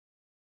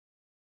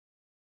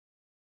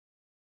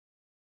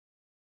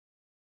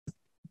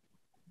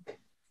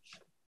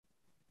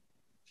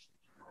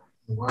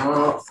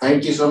Well,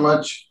 thank you so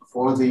much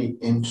for the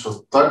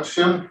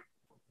introduction,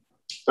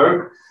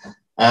 Dirk.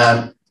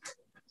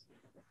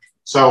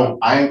 So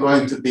I am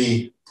going to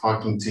be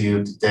talking to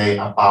you today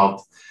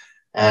about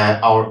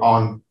our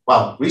own,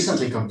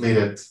 recently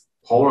completed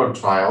polar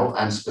trial,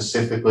 and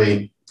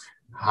specifically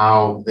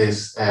how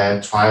this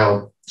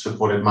trial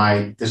supported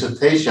my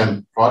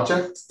dissertation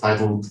project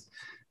titled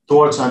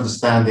Towards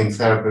Understanding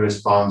Therapy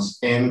Response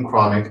in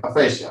Chronic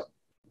Aphasia.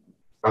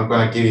 I'm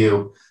going to give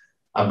you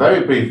a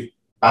very brief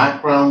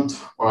background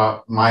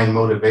or my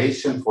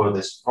motivation for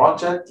this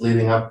project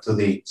leading up to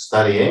the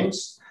study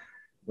aims.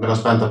 I'm going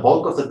to spend the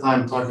bulk of the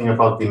time talking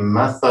about the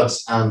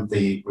methods and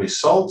the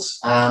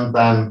results, and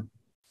then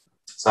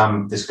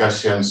some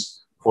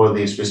discussions for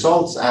these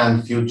results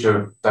and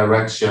future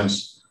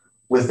directions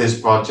with this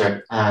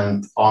project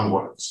and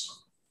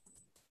onwards.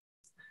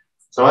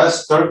 So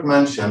as Dirk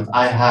mentioned,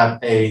 I have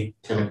a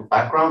clinical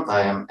background.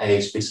 I am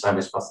a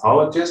speech-language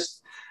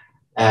pathologist.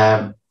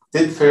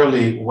 Did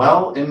fairly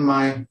well in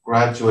my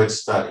graduate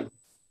study.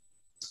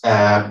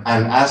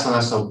 And as an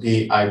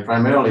SLP, I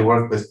primarily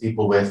work with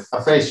people with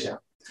aphasia.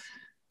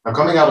 Now,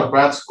 coming out of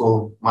grad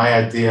school, my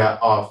idea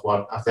of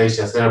what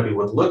aphasia therapy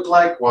would look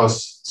like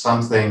was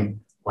something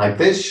like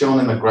this, shown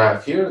in the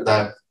graph here,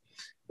 that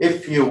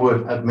if you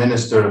would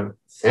administer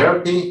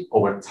therapy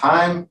over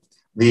time,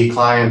 the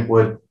client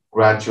would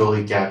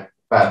gradually get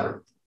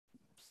better.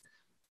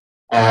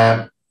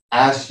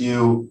 As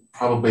you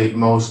probably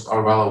most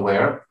are well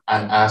aware,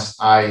 and as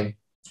I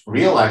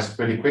realized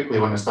pretty quickly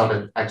when I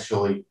started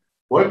actually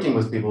working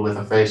with people with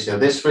aphasia,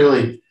 this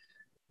really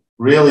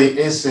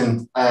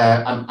isn't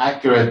an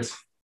accurate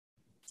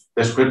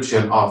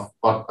description of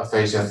what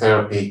aphasia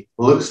therapy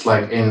looks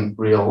like in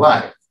real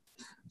life.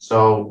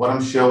 So what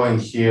I'm showing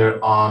here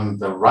on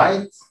the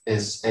right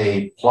is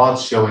a plot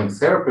showing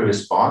therapy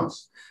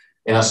response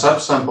in a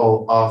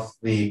subsample of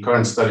the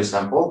current study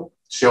sample,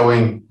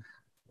 showing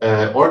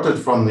ordered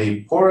from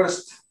the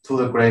poorest to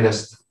the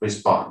greatest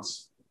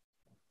response.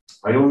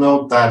 You'll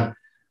note that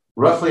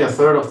roughly a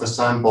third of the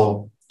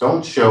sample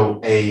don't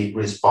show a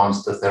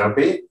response to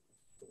therapy,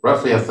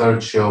 roughly a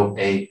third show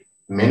a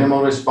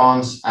minimal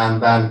response,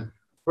 and then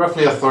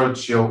roughly a third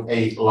show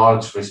a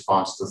large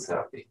response to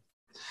therapy.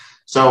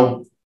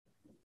 So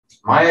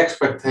my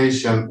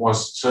expectation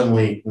was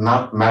certainly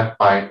not met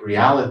by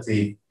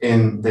reality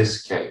in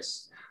this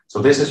case.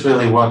 So this is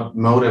really what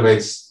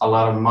motivates a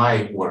lot of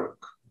my work.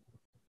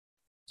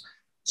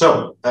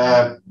 So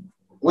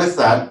with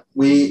that,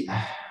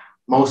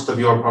 most of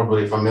you are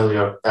probably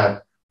familiar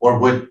that, or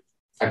would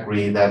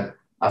agree that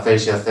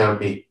aphasia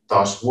therapy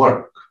does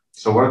work.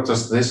 So where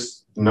does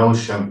this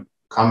notion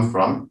come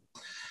from?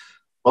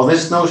 Well,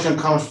 this notion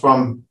comes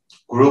from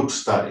group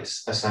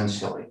studies,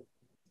 essentially.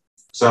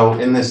 So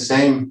in the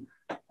same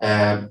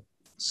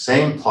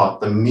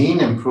plot, the mean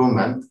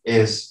improvement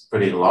is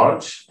pretty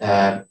large.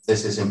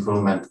 This is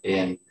improvement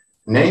in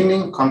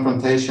naming,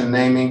 confrontation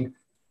naming,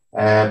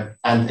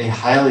 and a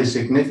highly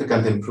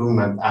significant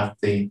improvement at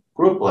the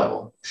group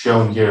level,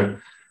 shown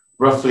here,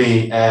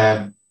 roughly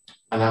an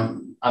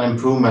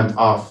improvement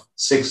of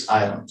 6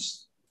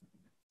 items.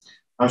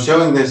 I'm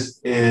showing this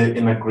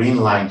in a green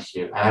line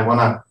here, and I want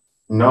to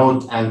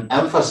note and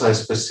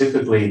emphasize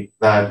specifically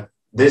that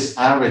this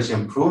average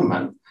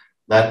improvement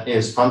that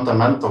is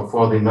fundamental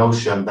for the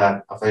notion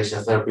that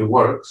aphasia therapy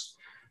works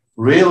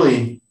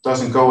really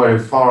doesn't go very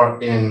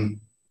far in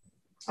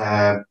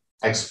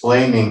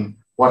explaining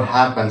what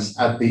happens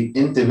at the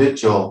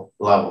individual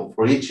level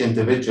for each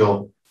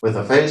individual with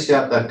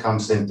aphasia that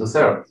comes into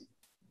therapy.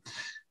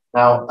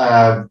 Now,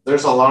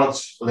 there's a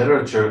large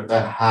literature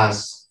that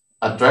has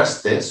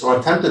addressed this or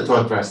attempted to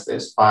address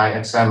this by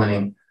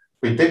examining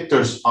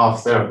predictors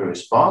of therapy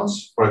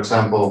response, for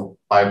example,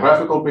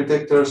 biographical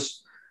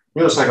predictors,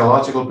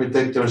 neuropsychological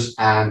predictors,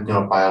 and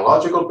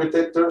neurobiological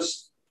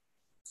predictors,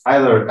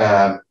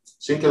 either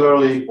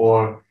singularly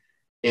or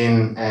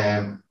in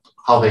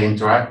how they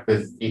interact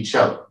with each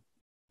other.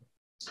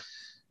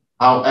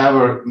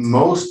 However,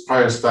 most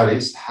prior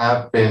studies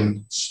have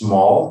been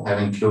small, have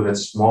included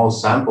small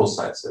sample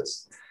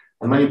sizes.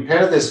 And when you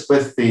pair this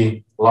with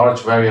the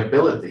large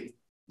variability,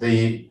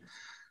 the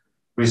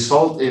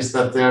result is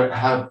that there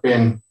have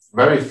been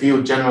very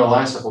few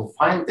generalizable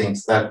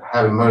findings that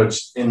have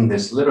emerged in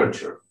this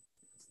literature.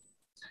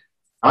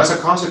 Now, as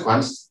a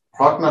consequence,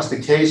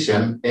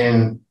 prognostication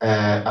in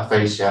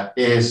aphasia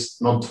is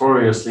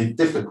notoriously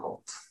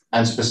difficult,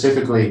 and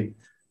specifically,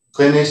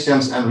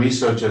 clinicians and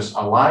researchers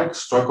alike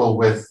struggle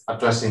with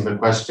addressing the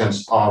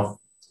questions of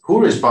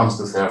who responds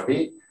to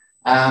therapy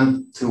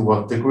and to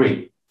what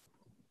degree.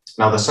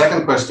 Now, the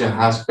second question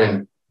has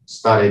been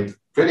studied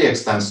pretty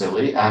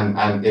extensively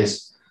and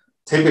is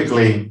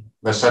typically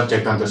the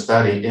subject under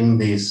study in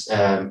this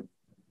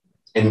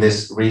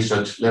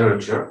research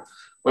literature,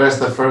 whereas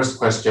the first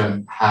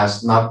question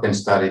has not been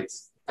studied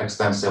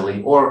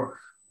extensively or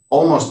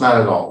almost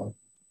not at all.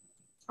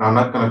 I'm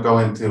not going to go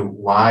into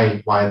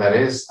why that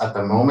is at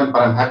the moment,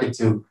 but I'm happy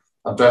to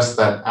address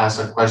that as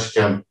a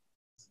question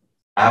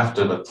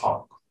after the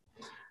talk.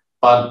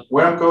 But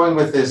where I'm going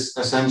with this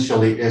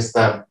essentially is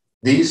that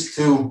these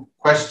two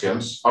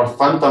questions are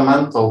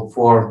fundamental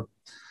for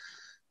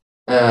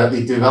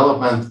the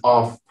development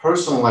of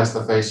personalized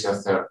aphasia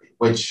therapy,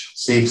 which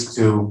seeks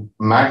to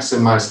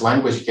maximize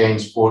language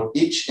gains for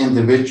each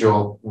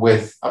individual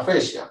with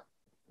aphasia.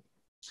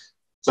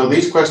 So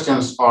these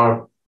questions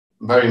are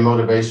very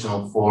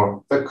motivational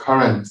for the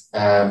current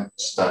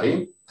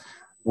study,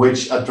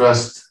 which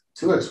addressed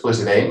two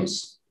explicit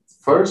aims.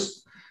 First,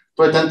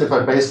 to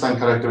identify baseline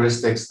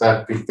characteristics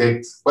that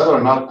predict whether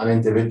or not an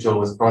individual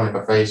with chronic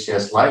aphasia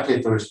is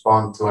likely to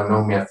respond to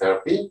anomia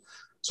therapy.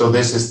 So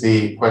this is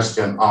the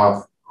question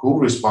of who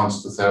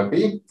responds to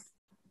therapy.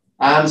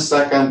 And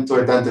second,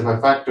 to identify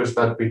factors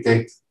that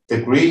predict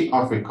degree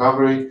of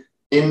recovery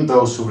in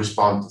those who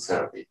respond to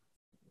therapy.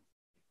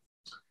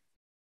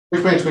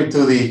 Which brings me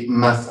to the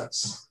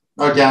methods.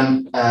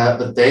 Again,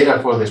 the data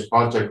for this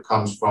project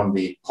comes from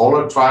the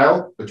POLAR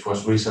trial, which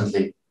was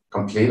recently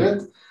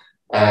completed.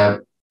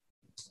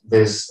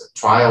 This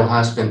trial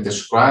has been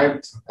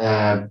described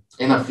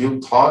in a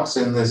few talks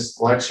in this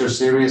lecture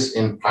series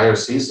in prior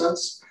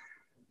seasons.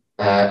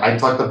 I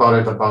talked about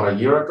it about a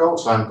year ago,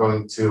 so I'm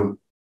going to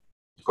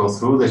go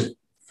through this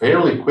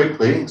fairly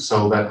quickly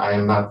so that I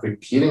am not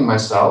repeating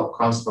myself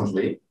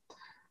constantly.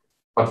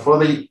 But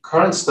for the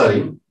current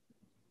study,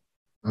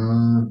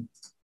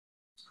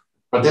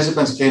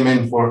 participants came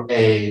in for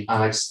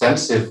an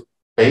extensive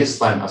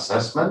baseline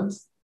assessment,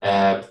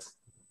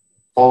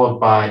 followed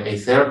by a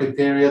therapy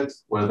period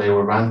where they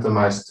were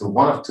randomized to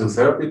one of two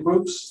therapy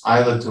groups,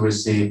 either to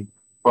receive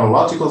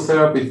phonological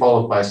therapy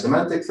followed by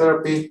semantic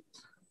therapy,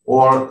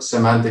 or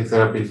semantic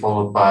therapy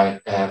followed by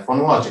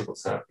phonological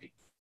therapy.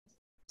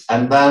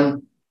 And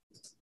then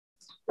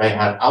they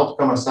had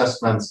outcome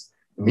assessments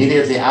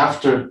immediately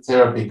after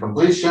therapy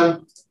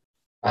completion,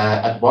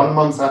 at 1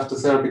 month after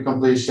therapy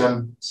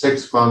completion,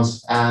 6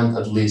 months, and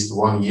at least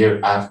 1 year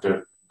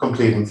after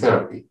completing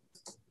therapy.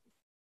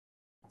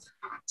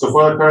 So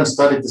for the current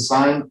study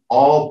design,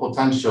 all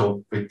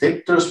potential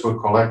predictors were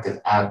collected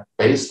at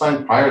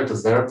baseline prior to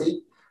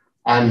therapy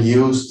and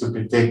used to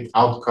predict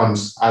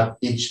outcomes at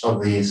each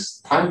of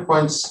these time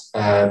points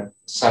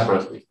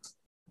separately.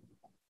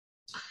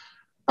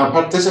 Now,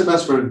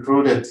 participants were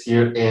recruited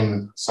here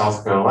in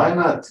South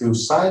Carolina at 2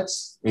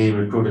 sites. We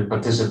recruited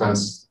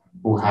participants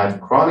who had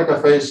chronic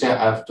aphasia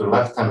after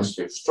left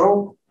hemisphere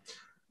stroke,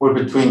 were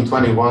between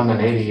 21 and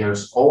 80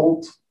 years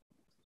old,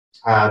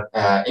 had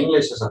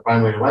English as a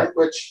primary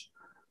language,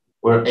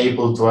 were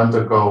able to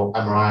undergo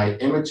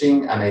MRI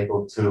imaging and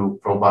able to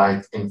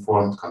provide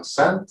informed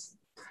consent.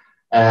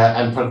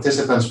 And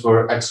participants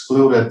were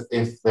excluded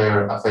if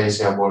their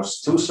aphasia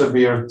was too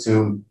severe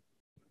to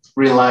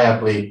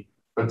reliably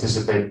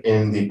participate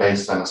in the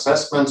baseline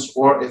assessments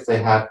or if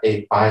they had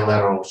a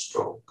bilateral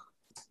stroke.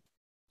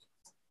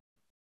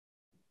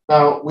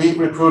 Now, we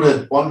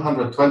recruited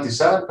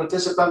 127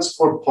 participants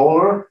for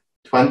POLAR.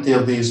 20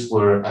 of these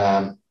were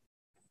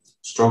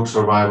stroke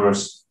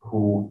survivors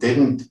who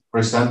didn't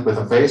present with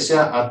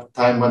aphasia at the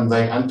time when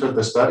they entered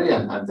the study,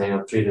 and they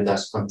are treated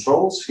as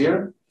controls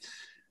here.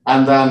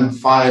 And then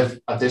 5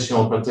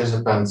 additional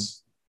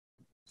participants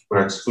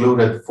were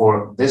excluded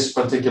for this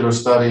particular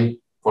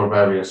study for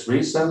various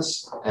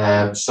reasons,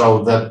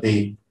 so that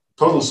the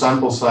total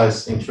sample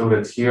size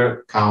included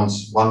here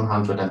counts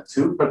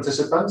 102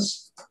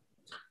 participants.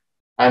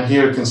 And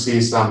here you can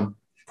see some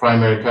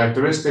primary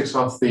characteristics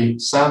of the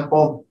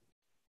sample,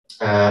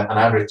 an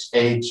average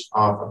age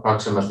of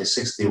approximately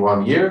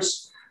 61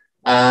 years,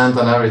 and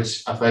an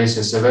average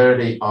aphasia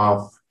severity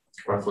of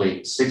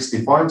roughly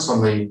 60 points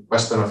on the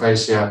Western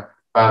Aphasia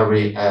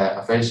Battery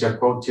Aphasia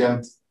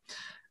Quotient,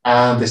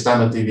 and the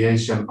standard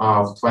deviation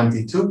of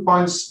 22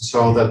 points,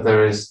 so that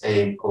there is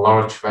a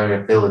large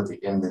variability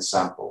in this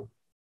sample.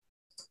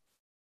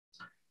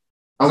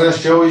 I'm going to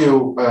show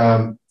you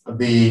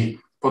the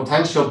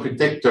potential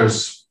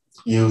predictors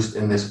used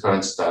in this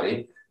current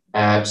study,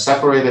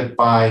 separated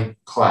by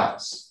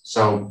class.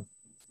 So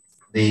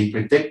the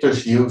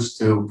predictors used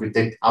to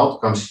predict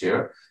outcomes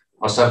here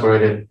are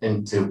separated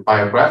into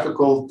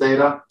biographical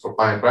data or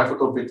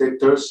biographical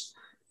predictors,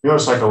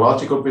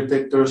 neuropsychological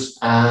predictors,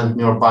 and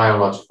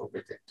neurobiological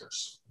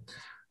predictors.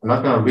 I'm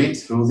not going to read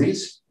through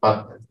these,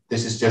 but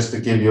this is just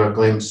to give you a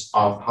glimpse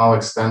of how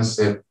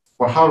extensive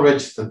or how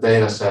rich the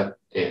data set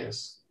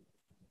is.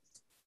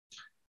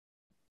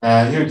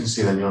 Here you can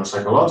see the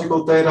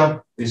neuropsychological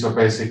data. These are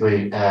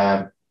basically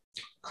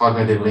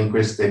cognitive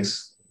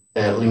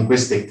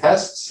linguistic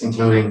tests,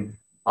 including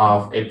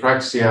of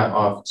apraxia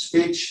of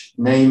speech,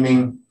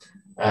 naming,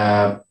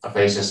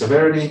 aphasia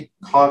severity,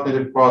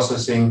 cognitive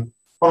processing,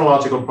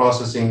 phonological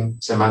processing,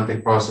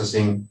 semantic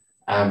processing,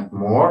 and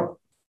more.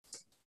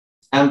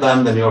 And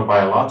then the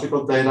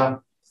neurobiological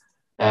data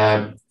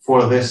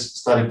for this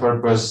study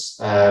purpose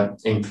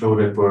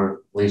included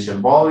were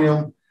lesion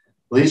volume,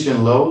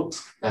 lesion load,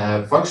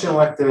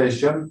 functional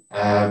activation,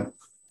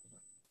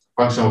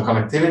 functional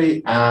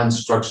connectivity, and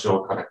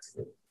structural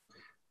connectivity.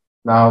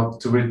 Now,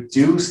 to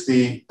reduce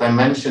the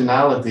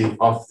dimensionality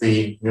of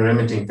the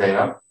neuroimaging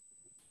data,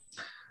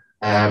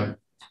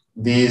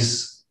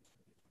 these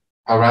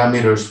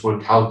parameters were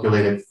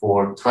calculated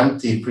for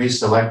 20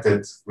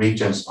 pre-selected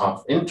regions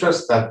of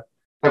interest that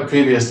have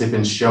previously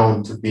been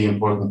shown to be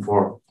important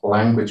for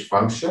language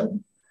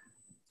function.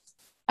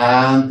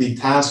 And the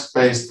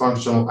task-based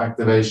functional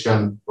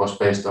activation was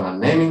based on a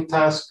naming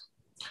task,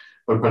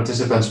 where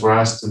participants were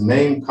asked to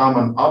name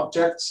common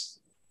objects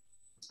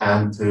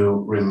and to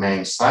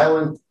remain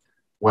silent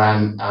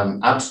when an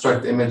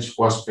abstract image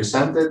was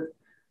presented.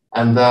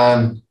 And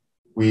then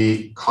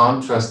we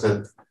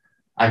contrasted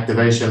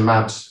activation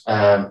maps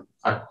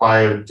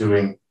acquired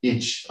during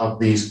each of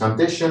these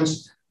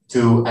conditions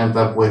to end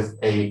up with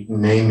a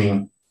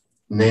naming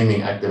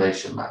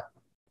activation map.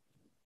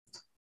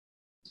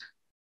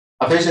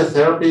 Aphasia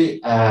therapy,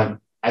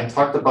 I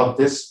talked about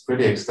this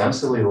pretty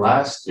extensively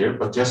last year,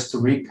 but just to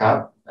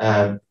recap,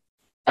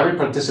 every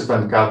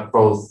participant got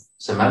both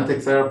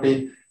semantic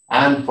therapy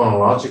and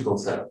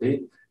phonological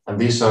therapy, and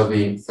these are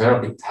the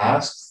therapy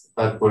tasks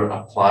that were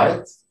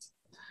applied.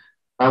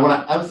 I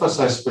want to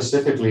emphasize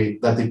specifically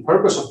that the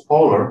purpose of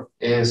POLAR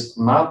is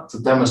not to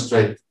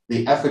demonstrate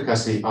the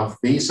efficacy of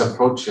these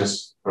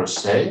approaches per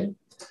se,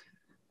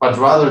 but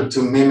rather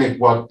to mimic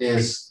what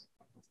is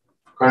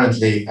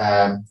currently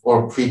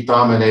or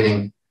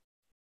predominating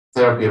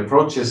therapy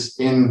approaches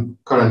in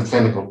current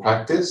clinical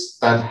practice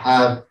that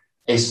have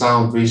a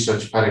sound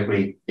research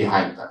pedigree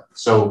behind them.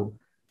 So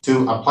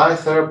to apply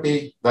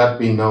therapy that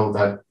we know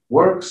that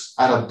works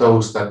at a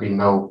dose that we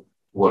know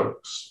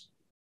works.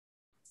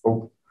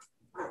 Oh,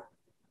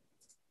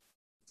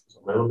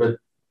 a little bit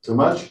too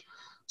much.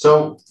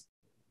 So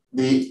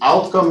the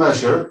outcome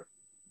measure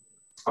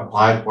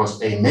applied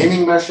was a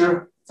naming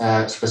measure,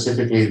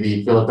 specifically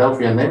the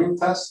Philadelphia naming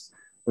test,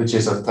 which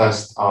is a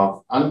test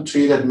of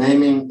untreated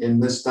naming in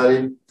this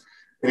study.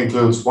 It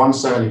includes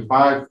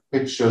 175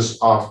 pictures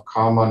of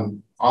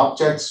common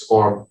objects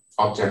or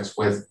objects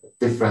with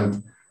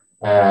different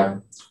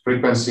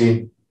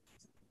frequency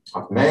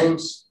of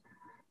names.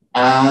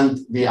 And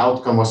the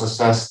outcome was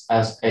assessed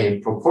as a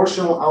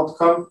proportional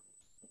outcome.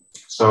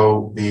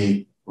 So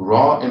the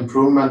raw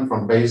improvement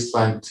from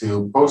baseline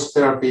to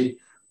post-therapy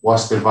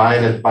was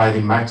divided by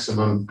the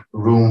maximum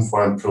room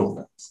for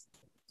improvement.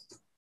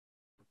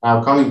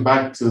 Now, coming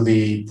back to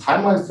the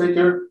timeline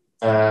figure,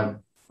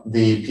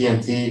 the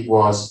PNT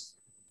was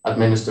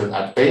administered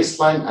at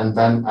baseline and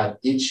then at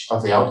each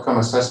of the outcome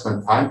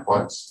assessment time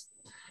points.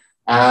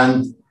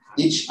 And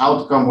each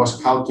outcome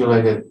was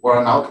calculated, or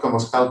an outcome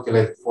was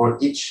calculated for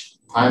each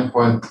time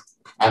point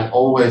and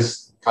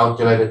always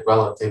calculated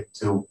relative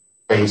to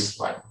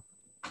baseline.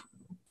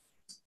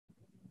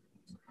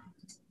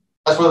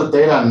 As for the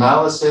data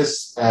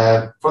analysis,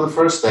 for the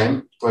first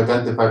aim to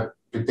identify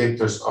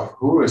predictors of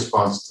who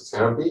responds to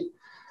therapy,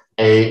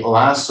 a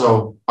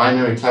lasso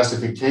binary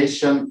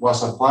classification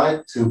was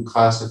applied to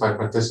classify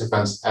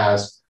participants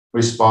as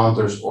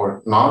responders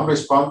or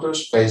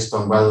non-responders based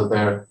on whether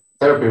their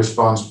therapy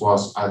response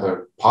was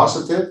either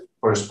positive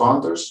for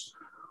responders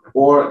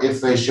or if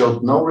they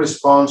showed no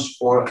response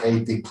or a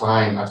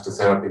decline after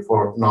therapy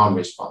for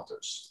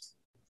non-responders.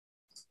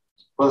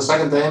 For the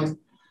second aim,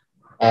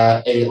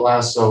 a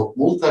lasso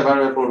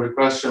multivariable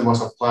regression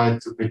was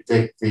applied to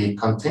predict the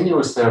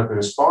continuous therapy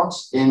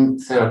response in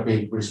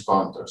therapy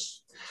responders.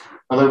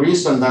 Now, the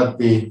reason that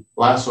the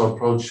lasso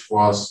approach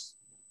was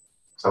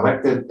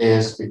selected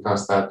is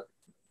because that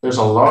there's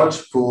a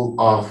large pool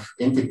of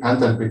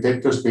independent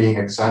predictors being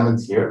examined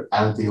here,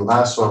 and the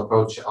lasso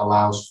approach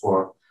allows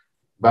for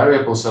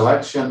variable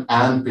selection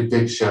and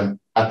prediction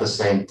at the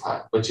same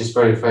time, which is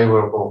very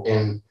favorable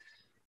in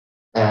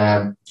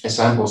a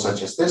sample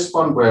such as this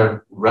one,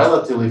 where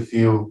relatively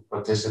few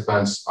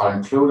participants are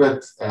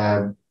included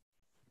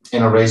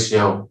in a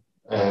ratio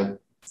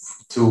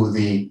to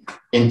the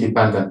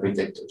independent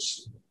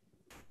predictors.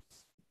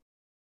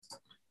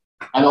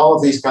 And all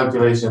of these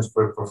calculations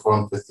were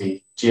performed with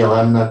the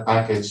GLMNet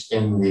package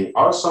in the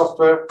R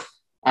software,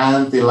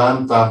 and the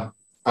lambda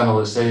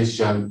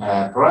penalization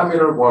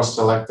parameter was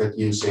selected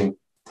using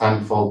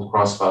tenfold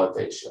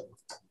cross-validation.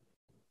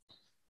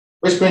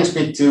 Which brings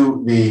me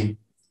to the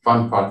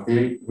fun part,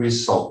 the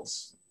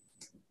results.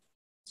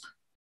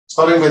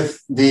 Starting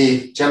with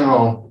the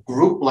general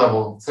group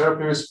level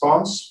therapy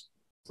response,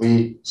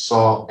 we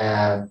saw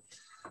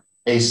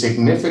a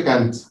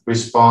significant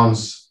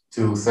response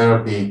to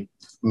therapy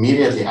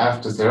immediately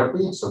after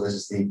therapy. So this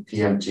is the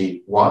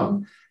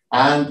PMG1,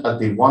 and at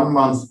the 1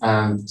 month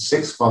and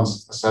 6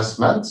 months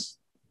assessments.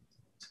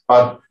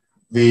 But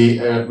the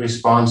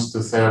response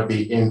to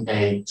therapy in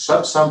a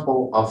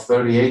subsample of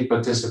 38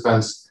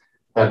 participants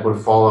that were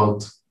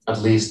followed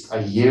at least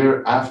a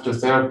year after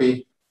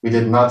therapy, we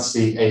did not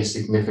see a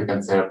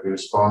significant therapy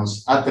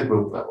response at the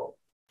group level.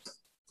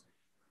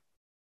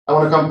 I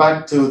want to come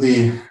back to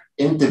the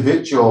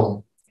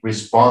individual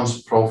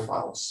response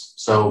profiles.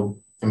 So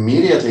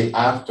immediately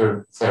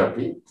after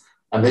therapy,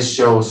 and this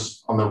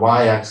shows on the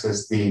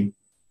y-axis the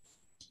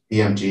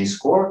PMG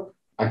score,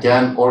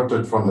 again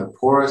ordered from the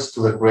poorest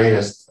to the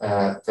greatest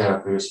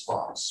therapy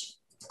response.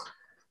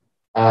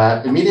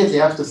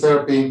 Immediately after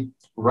therapy,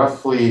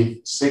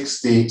 roughly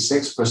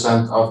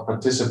 66% of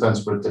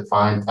participants were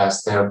defined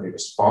as therapy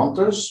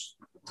responders,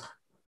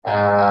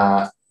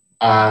 At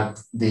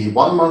the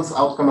 1 month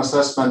outcome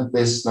assessment,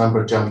 this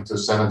number jumped to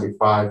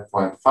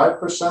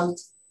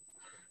 75.5%.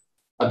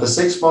 At the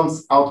 6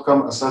 month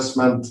outcome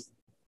assessment,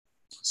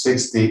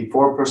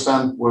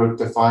 64% were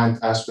defined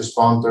as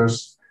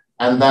responders.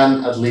 And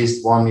then at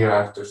least 1 year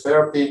after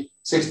therapy,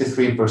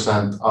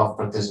 63% of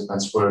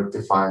participants were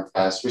defined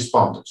as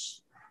responders.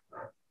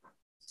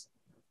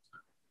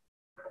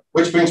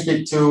 Which brings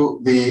me to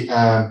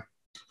the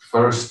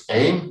first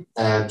aim,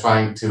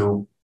 trying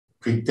to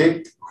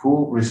predict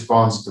who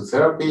responds to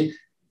therapy,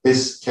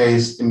 this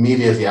case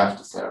immediately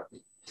after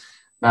therapy.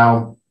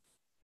 Now,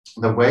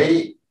 the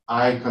way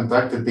I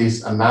conducted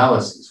these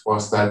analyses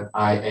was that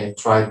I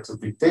tried to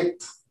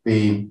predict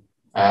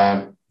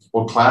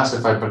or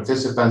classify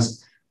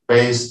participants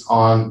based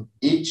on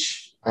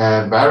each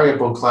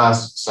variable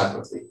class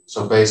separately.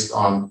 So based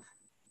on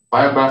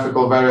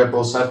biographical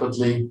variables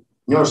separately,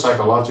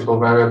 neuropsychological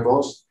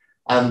variables,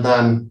 and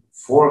then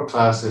 4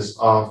 classes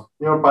of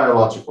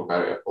neurobiological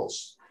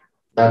variables,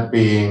 that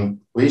being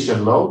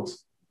lesion load,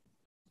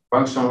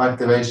 functional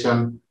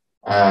activation,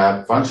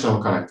 functional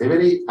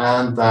connectivity,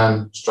 and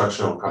then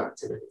structural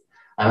connectivity.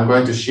 And I'm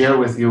going to share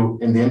with you,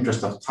 in the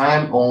interest of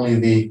time, only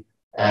the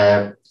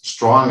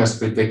strongest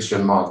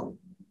prediction model.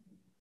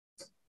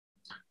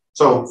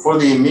 So for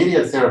the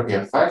immediate therapy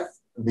effect,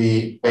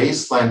 the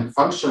baseline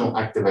functional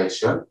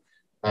activation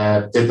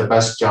did the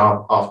best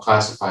job of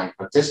classifying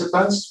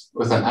participants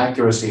with an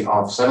accuracy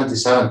of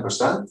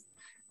 77%,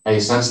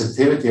 a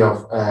sensitivity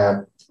of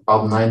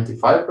about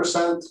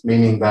 95%,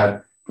 meaning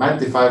that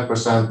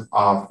 95%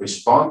 of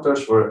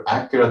responders were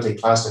accurately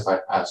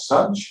classified as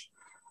such,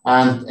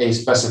 and a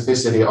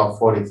specificity of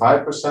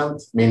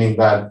 45%, meaning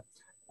that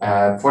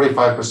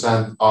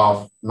 45%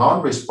 of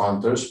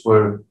non-responders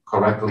were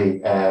correctly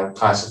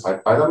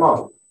classified by the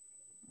model.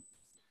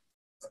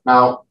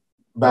 Now,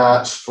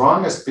 the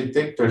strongest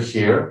predictor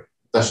here,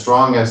 the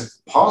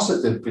strongest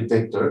positive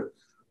predictor,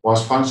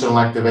 was functional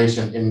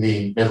activation in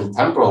the middle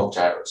temporal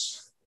gyrus.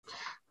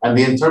 And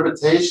the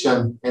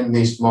interpretation in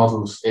these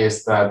models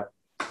is that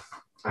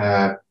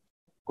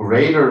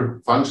greater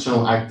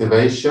functional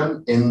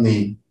activation in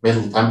the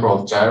middle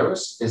temporal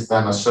gyrus is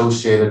then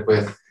associated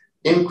with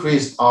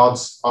increased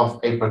odds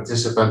of a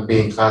participant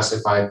being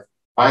classified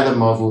by the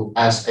model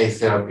as a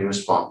therapy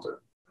responder.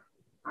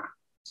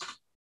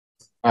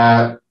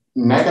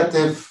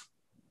 Negative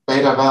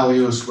beta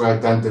values were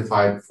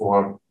identified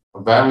for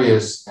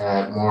various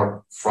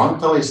more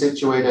frontally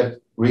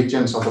situated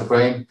regions of the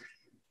brain,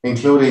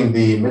 including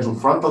the middle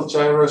frontal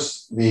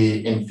gyrus,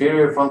 the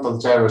inferior frontal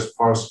gyrus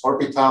pars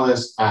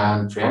orbitalis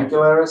and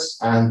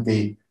triangularis, and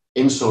the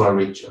insular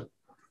region.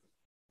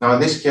 Now, in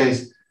this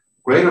case,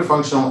 greater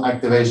functional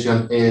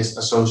activation is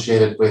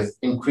associated with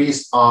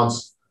increased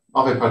odds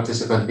of a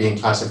participant being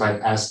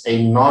classified as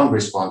a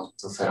non-responder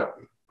to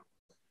therapy.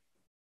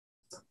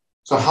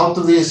 So how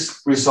do these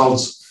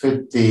results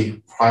fit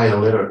the prior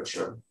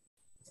literature?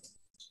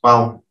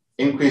 Well,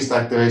 increased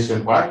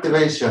activation or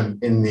activation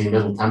in the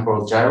middle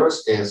temporal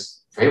gyrus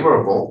is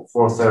favorable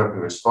for therapy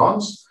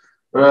response,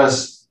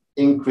 whereas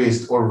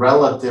increased or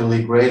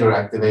relatively greater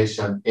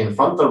activation in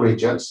frontal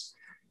regions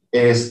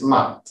is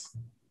not.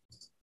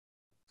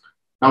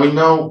 Now we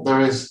know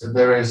there is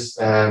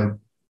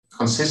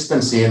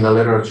consistency in the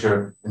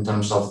literature in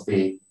terms of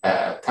the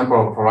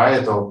temporal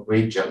parietal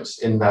regions,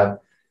 in that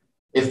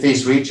if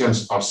these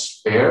regions are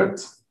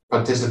spared,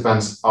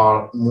 participants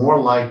are more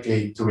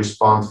likely to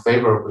respond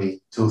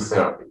favorably to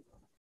therapy.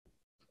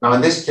 Now,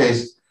 in this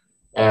case,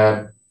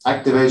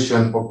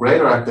 activation or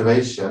greater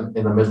activation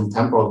in the middle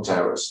temporal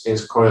gyrus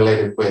is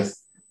correlated with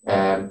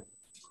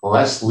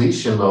less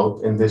lesion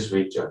load in this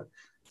region.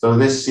 So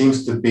this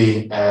seems to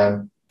be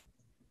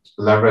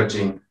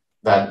leveraging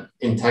that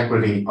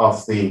integrity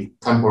of the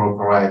temporal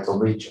parietal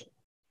region.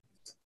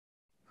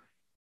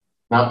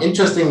 Now,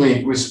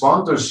 interestingly,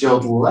 responders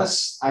showed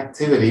less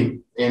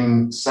activity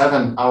in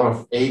 7 out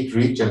of 8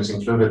 regions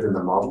included in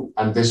the model,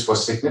 and this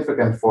was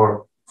significant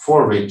for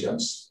 4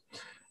 regions.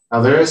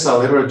 Now, there is a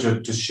literature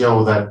to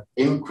show that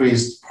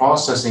increased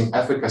processing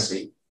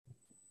efficacy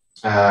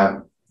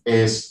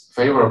is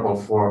favorable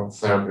for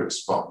therapy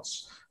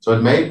response. So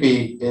it may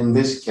be in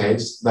this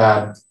case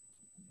that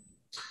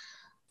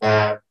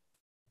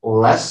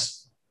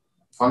less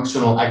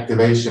functional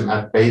activation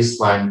at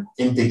baseline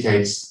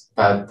indicates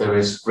that there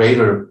is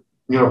greater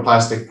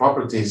neuroplastic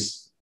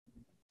properties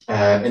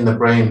in the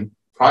brain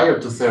prior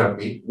to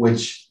therapy,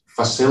 which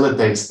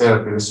facilitates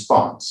therapy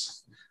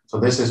response. So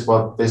this is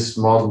what this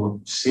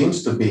model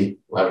seems to be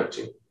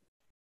leveraging.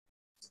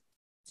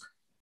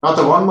 Now,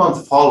 the 1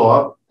 month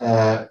follow-up,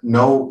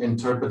 no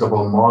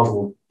interpretable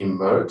model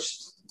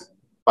emerged,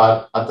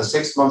 but at the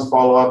 6 month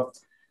follow-up,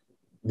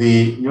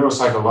 the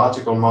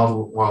neuropsychological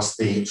model was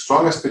the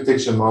strongest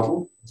prediction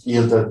model,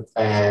 yielded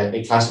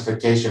a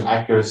classification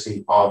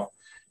accuracy of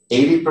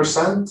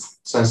 80%,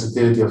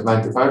 sensitivity of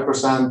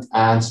 95%,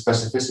 and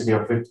specificity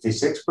of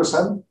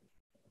 56%.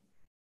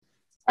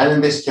 And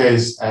in this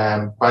case,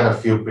 quite a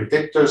few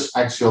predictors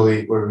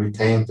actually were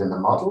retained in the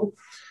model.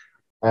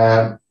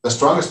 The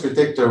strongest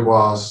predictor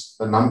was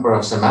the number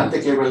of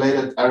semantically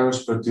related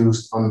errors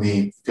produced on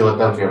the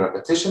Philadelphia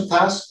repetition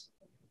task,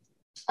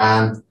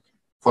 and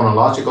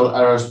phonological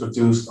errors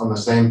produced on the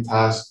same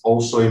task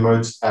also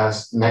emerged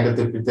as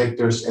negative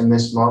predictors in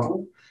this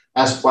model,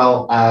 as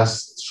well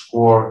as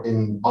score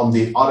on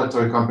the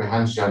auditory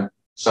comprehension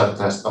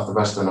subtest of the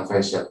Western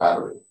aphasia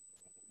battery.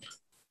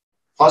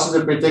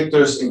 Positive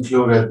predictors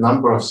included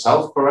number of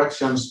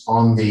self-corrections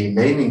on the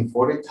naming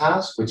 40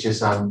 task, which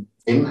is an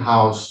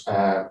in-house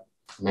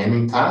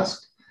naming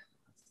task,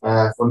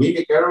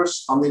 phonemic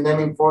errors on the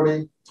naming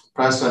 40,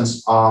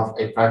 presence of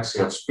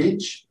apraxia of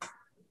speech,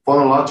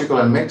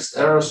 phonological and mixed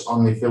errors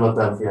on the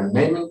Philadelphia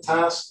naming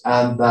task,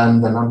 and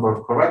then the number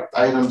of correct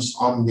items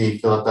on the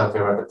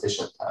Philadelphia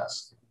repetition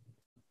task.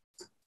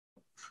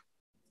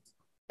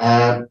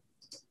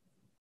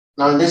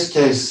 Now, in this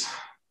case,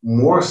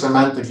 more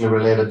semantically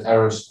related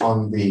errors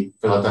on the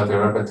Philadelphia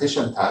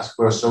repetition task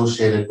were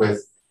associated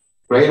with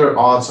greater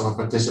odds of a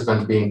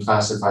participant being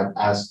classified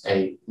as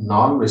a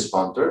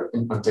non-responder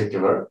in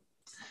particular.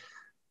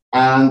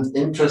 And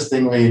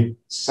interestingly,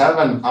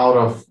 7 out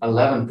of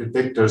 11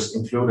 predictors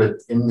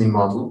included in the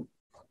model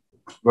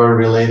were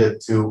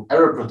related to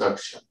error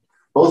production,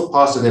 both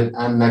positive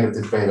and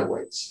negative beta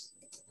weights.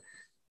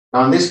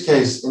 Now, in this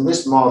case, in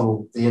this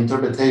model, the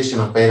interpretation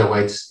of beta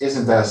weights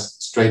isn't as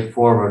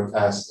straightforward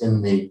as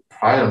in the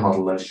prior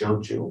model I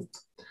showed you.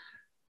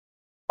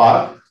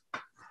 But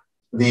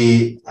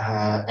the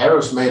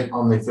errors made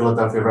on the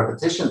Philadelphia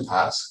repetition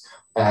task,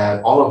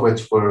 all of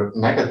which were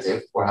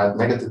negative or had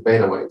negative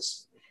beta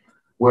weights,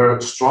 were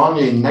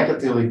strongly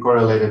negatively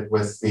correlated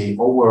with the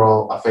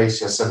overall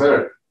aphasia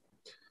severity.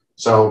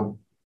 So,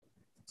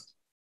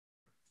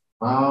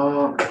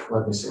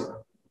 let me see.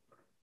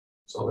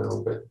 It's a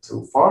little bit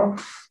too far.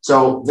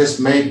 So this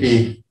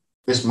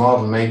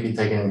model may be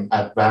taking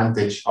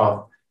advantage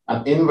of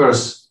an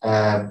inverse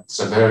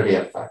severity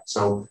effect.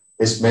 So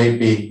this may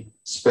be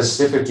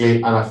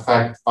specifically an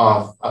effect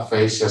of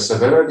aphasia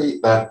severity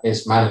that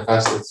is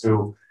manifested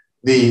through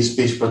the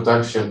speech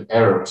production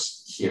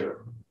errors here.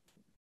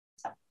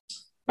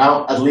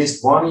 Now, at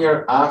least 1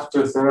 year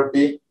after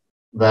therapy,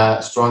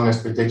 the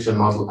strongest prediction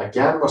model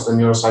again was the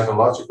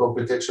neuropsychological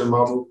prediction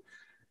model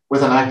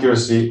with an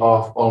accuracy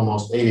of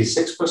almost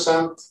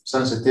 86%,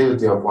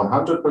 sensitivity of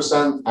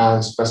 100%,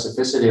 and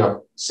specificity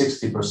of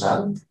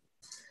 60%.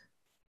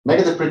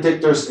 Negative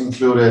predictors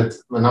included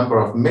the number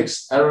of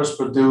mixed errors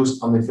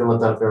produced on the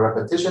Philadelphia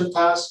repetition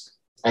task,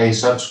 a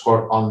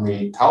subscore on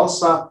the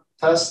TALSA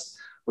test,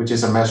 which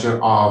is a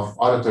measure of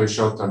auditory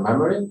short-term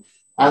memory,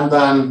 and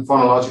then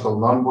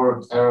phonological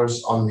non-word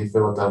errors on the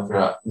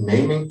Philadelphia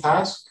naming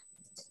task.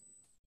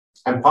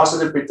 And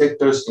positive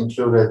predictors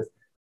included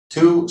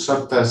 2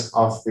 subtests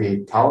of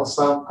the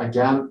TALSA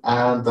again,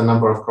 and the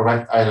number of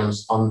correct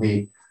items on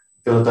the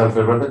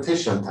Philadelphia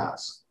repetition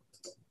task.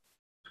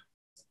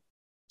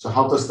 So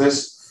how does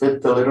this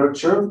fit the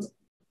literature?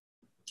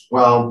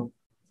 Well,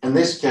 in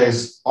this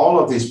case, all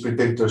of these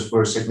predictors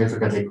were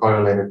significantly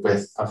correlated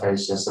with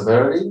aphasia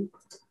severity.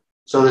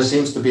 So there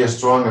seems to be a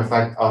strong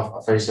effect of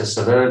aphasia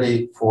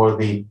severity for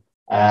the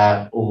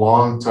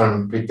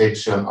long-term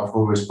prediction of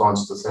who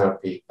responds to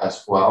therapy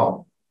as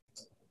well.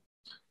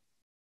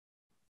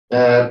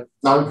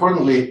 Now,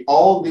 importantly,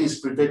 all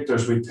these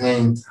predictors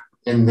retained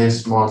in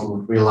this model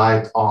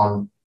relied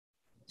on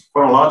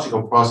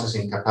phonological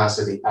processing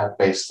capacity at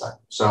baseline.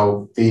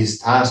 So these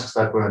tasks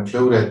that were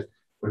included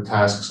were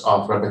tasks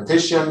of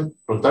repetition,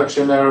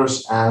 production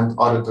errors, and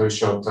auditory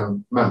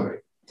short-term memory.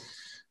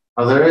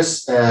 Now, there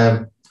is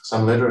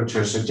some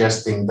literature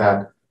suggesting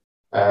that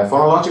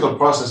phonological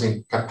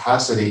processing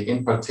capacity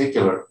in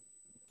particular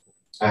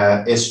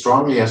is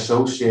strongly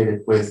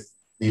associated with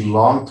the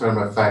long-term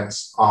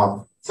effects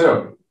of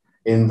therapy,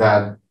 in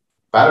that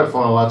better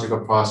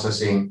phonological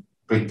processing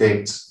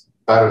predicts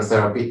better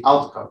therapy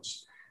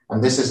outcomes.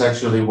 And this is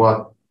actually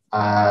what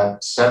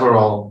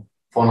several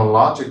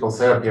phonological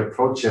therapy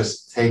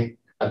approaches take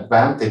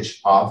advantage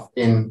of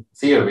in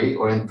theory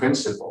or in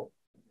principle.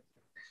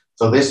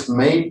 So this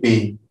may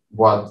be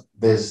what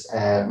this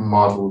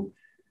model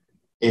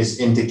is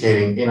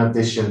indicating in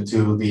addition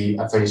to the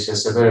aphasia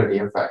severity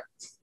effect.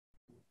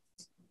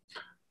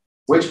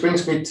 Which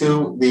brings me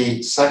to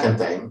the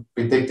second aim,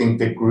 predicting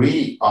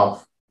degree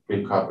of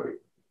recovery.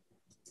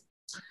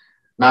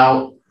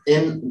 Now,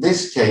 in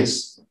this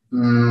case,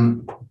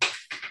 2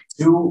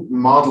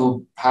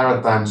 model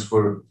paradigms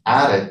were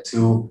added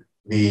to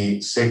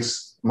the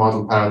 6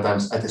 model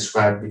paradigms I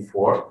described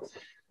before.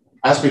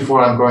 As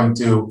before, I'm going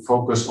to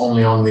focus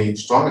only on the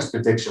strongest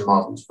prediction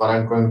models, but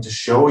I'm going to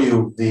show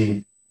you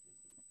the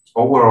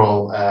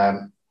overall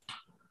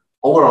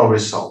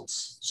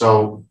results.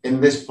 So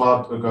in this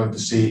plot, we're going to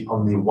see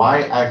on the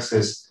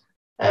y-axis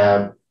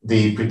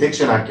the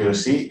prediction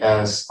accuracy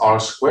as r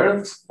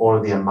squared, or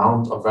the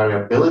amount of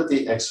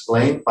variability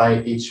explained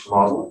by each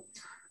model.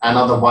 And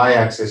on the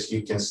y-axis,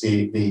 you can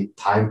see the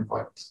time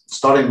point,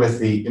 starting with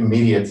the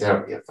immediate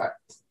therapy effect.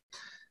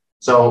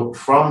 So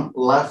from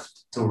left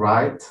to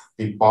right,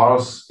 the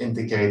bars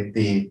indicate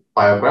the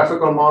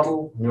biographical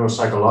model,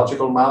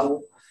 neuropsychological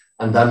model,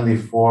 and then the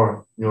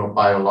 4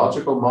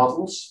 neurobiological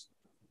models,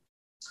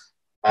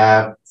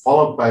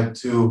 followed by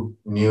 2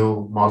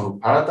 new model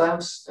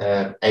paradigms,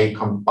 a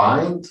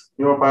combined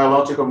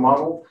neurobiological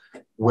model,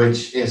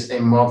 which is a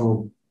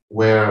model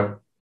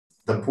where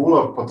the pool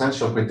of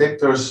potential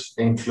predictors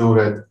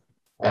included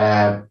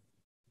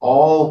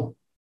all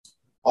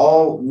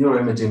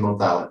neuroimaging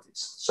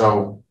modalities.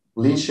 So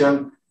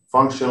lesion,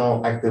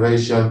 functional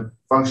activation,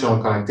 functional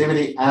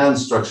connectivity, and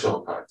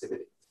structural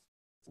connectivity.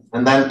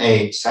 And then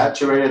a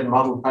saturated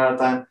model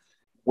paradigm,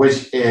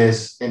 which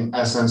is in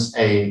essence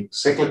a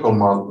cyclical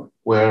model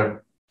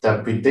where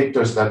the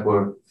predictors that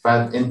were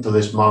fed into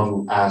this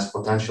model as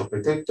potential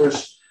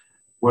predictors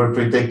were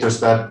predictors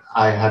that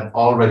I had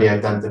already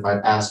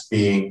identified as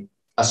being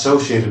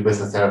associated with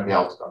the therapy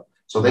outcome.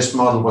 So this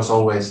model was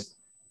always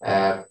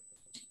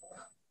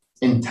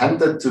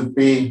intended to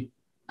be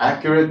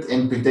accurate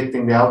in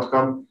predicting the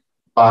outcome,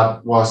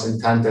 but was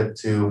intended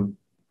to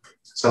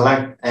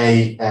select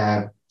a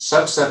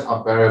subset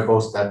of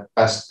variables that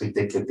best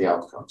predicted the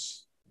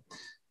outcomes.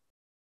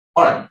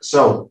 All right,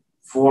 so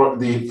for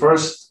the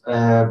first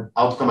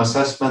outcome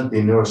assessment,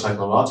 the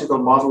neuropsychological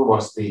model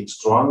was the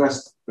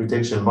strongest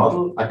prediction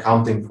model,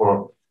 accounting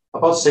for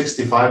about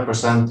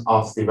 65%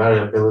 of the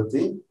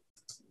variability.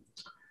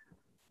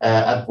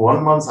 At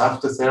 1 month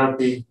after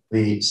therapy,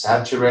 the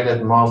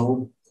saturated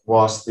model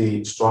was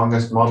the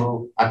strongest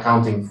model,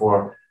 accounting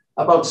for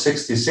about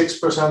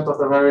 66% of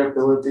the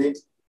variability.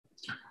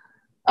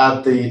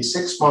 At the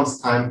 6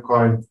 month time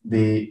point,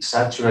 the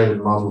saturated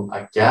model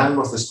again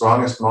was the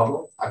strongest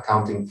model,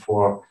 accounting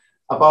for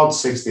about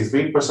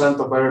 63%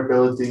 of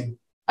variability.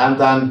 And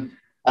then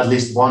at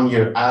least 1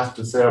 year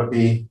after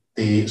therapy,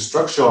 the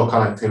structural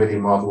connectivity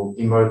model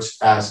emerged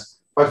as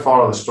by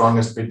far the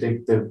strongest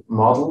predictive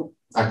model,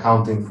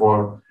 accounting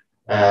for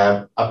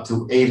up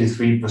to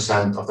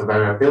 83% of the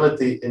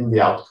variability in the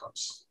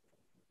outcomes.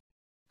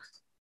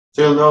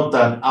 So you'll note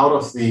that out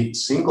of the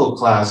single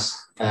class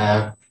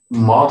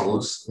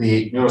models,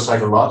 the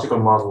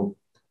neuropsychological model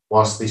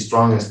was the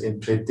strongest in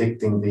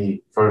predicting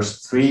the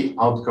first 3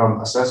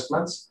 outcome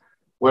assessments,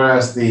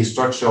 whereas the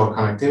structural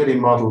connectivity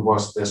model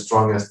was the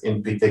strongest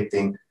in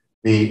predicting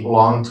the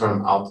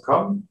long-term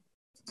outcome.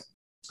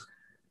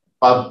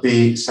 But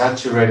the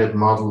saturated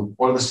model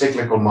or the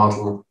cyclical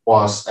model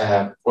was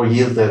or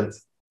yielded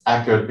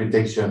accurate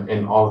prediction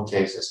in all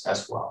cases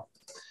as well.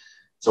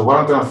 So what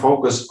I'm going to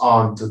focus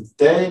on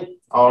today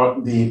are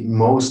the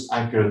most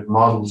accurate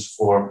models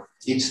for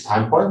each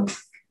time point.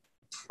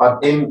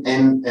 But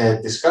in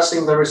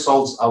discussing the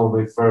results, I will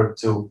refer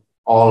to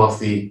all of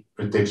the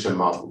prediction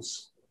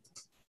models.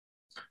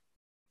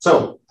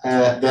 So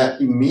the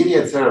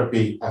immediate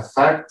therapy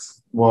effect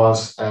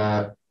was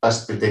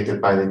best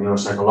predicted by the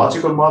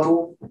neuropsychological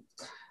model.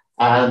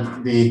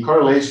 And the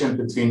correlation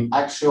between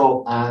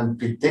actual and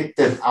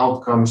predicted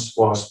outcomes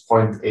was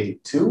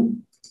 0.82.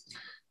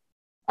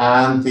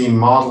 And the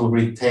model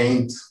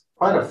retained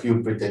quite a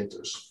few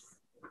predictors.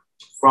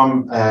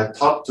 From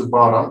top to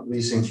bottom,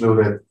 these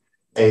included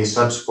a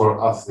subscore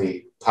of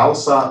the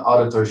TALSA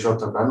auditory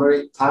short-term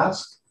memory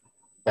task,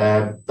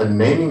 the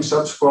naming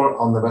subscore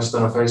on the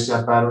Western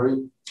Aphasia battery,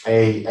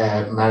 a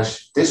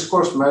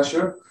discourse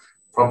measure,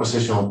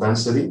 propositional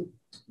density,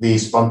 the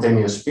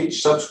spontaneous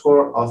speech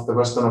subscore of the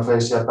Western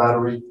Aphasia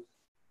battery,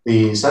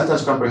 the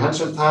sentence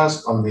comprehension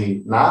task on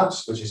the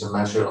NABS, which is a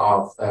measure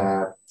of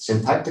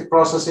syntactic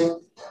processing,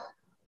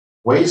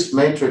 waste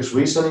matrix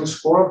reasoning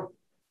score,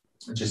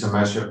 which is a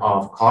measure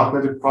of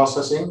cognitive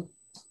processing,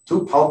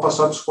 2 PALPA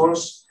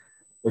subscores,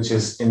 which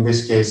is in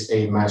this case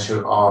a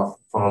measure of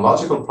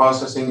phonological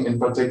processing in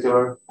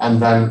particular,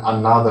 and then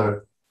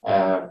another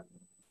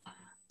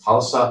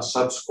TALSA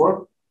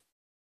subscore.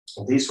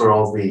 These were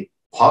all the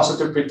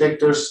positive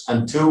predictors,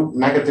 and 2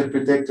 negative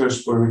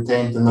predictors were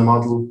retained in the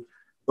model.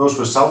 Those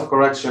were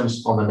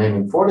self-corrections on the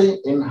naming 40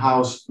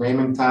 in-house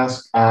naming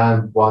task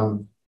and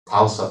 1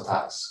 TALSA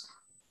task.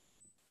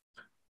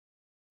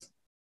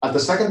 At the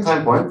second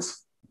time point,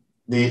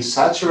 the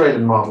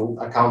saturated model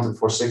accounted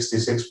for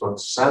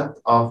 66%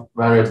 of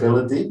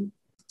variability,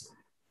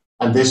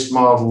 and this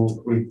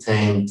model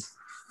retained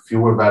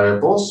fewer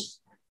variables,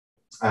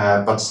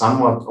 but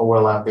somewhat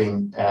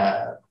overlapping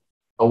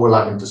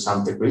to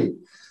some degree.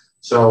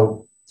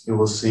 So you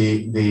will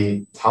see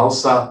the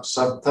TALSA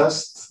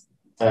subtest,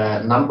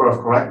 number of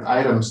correct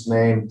items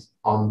named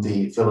on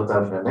the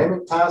Philadelphia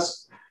naming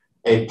task,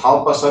 a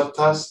PALPA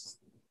subtest,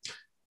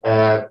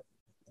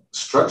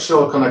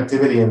 structural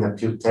connectivity in the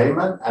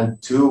putamen, and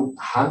 2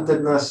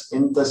 handedness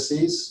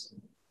indices,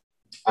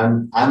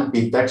 and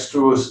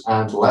ambidextrous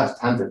and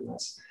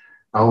left-handedness.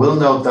 Now we'll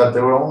note that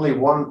there were only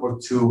 1 or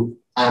 2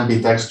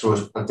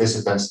 ambidextrous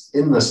participants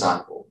in the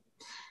sample.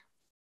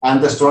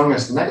 And the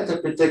strongest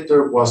negative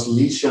predictor was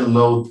lesion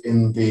load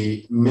in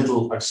the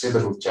middle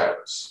occipital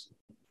gyrus.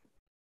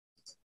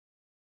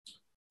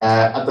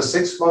 At the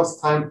 6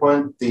 month time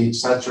point, the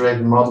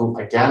saturated model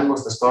again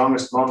was the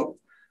strongest model,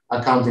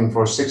 accounting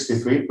for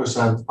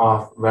 63%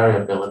 of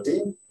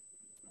variability.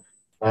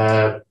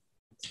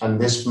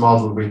 And this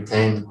model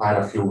retained quite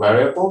a few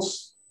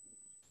variables,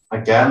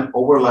 again,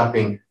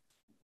 overlapping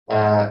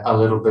a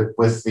little bit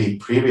with the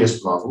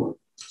previous model.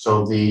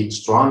 So the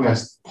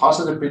strongest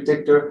positive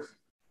predictor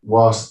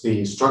was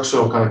the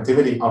structural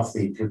connectivity of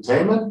the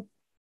putamen,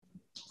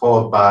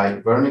 followed by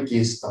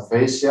Wernicke's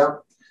aphasia,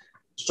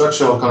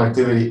 structural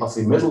connectivity of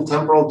the middle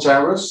temporal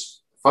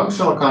gyrus,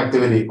 functional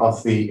connectivity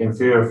of the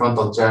inferior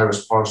frontal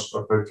gyrus pars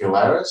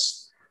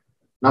opercularis,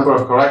 number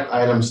of correct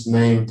items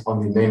named on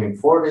the naming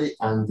 40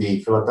 and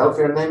the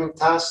Philadelphia naming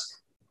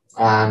task,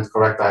 and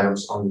correct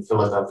items on the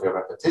Philadelphia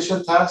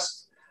repetition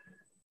task,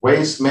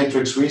 Weiss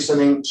matrix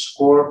reasoning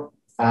score,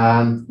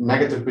 and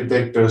negative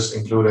predictors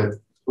included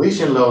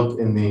lesion load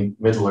in the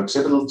middle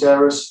occipital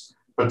gyrus,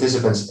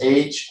 participants'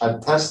 age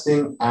at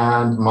testing,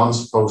 and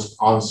months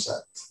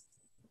post-onset.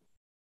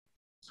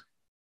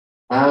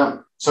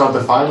 So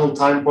the final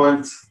time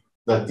point,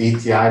 the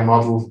DTI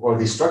model or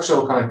the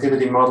structural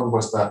connectivity model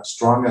was the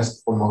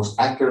strongest or most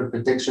accurate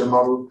prediction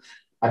model,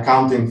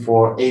 accounting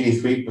for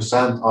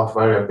 83% of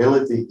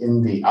variability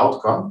in the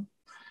outcome.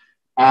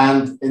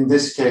 And in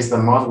this case, the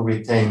model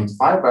retained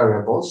 5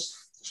 variables: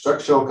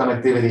 structural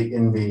connectivity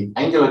in the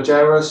angular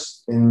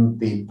gyrus, in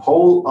the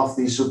pole of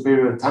the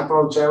superior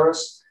temporal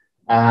gyrus,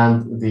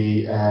 and the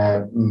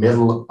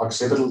middle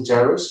occipital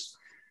gyrus.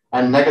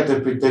 And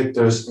negative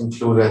predictors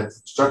included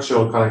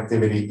structural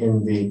connectivity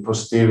in the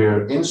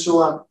posterior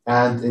insula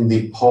and in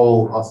the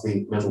pole of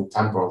the middle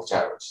temporal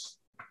gyrus.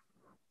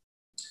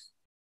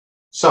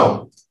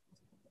 So,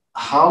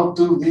 how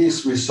do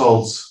these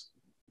results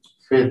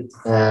fit?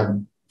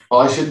 Well,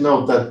 I should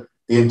note that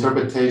the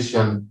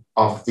interpretation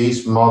of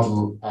these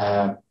model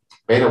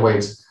beta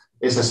weights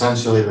is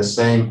essentially the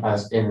same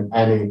as in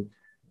any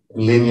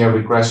linear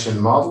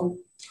regression model.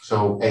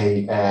 So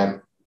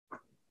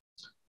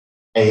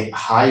a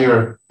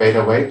higher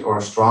beta weight or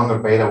a stronger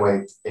beta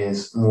weight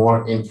is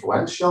more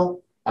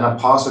influential, and a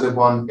positive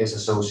one is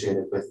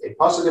associated with a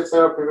positive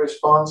therapy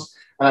response,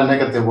 and a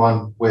negative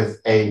one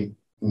with a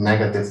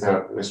negative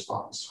therapy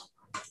response,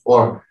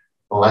 or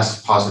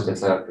less positive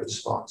therapy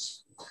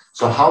response.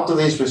 So how do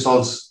these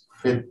results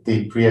fit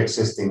the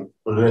pre-existing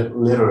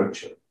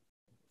literature?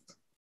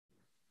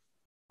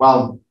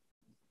 Well,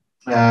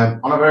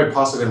 on a very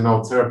positive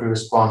note, therapy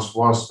response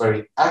was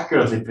very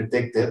accurately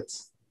predicted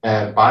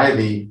by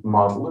the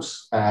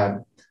models,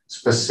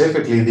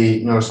 specifically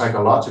the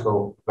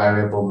neuropsychological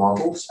variable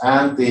models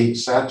and the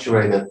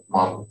saturated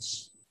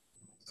models.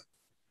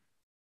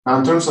 Now,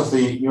 in terms of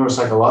the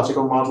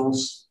neuropsychological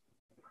models,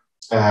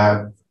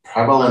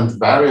 prevalent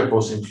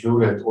variables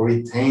included or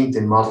retained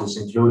in models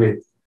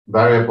included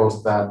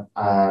variables that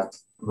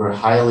were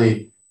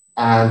highly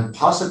and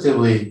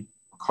positively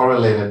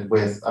correlated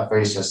with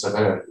aphasia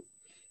severity.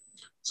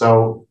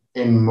 So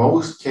in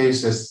most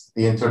cases,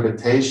 the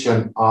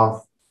interpretation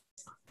of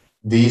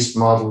these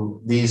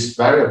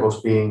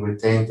variables being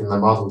retained in the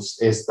models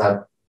is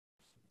that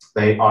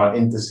they are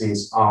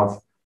indices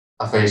of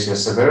aphasia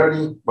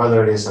severity,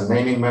 whether it is a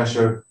naming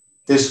measure,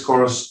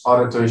 discourse,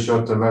 auditory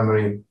short-term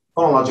memory,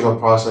 phonological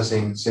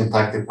processing,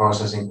 syntactic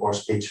processing, or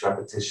speech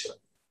repetition.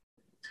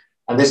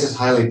 And this is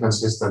highly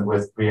consistent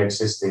with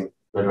pre-existing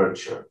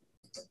literature.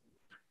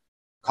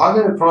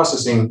 Cognitive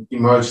processing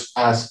emerged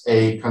as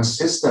a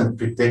consistent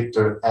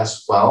predictor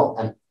as well,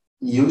 and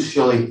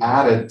usually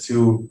added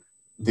to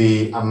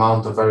the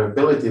amount of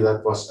variability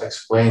that was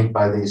explained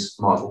by these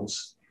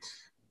models.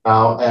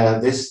 Now,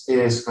 this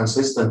is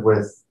consistent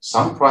with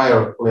some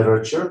prior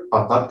literature,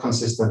 but not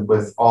consistent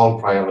with all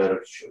prior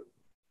literature.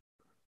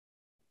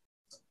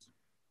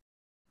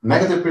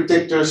 Negative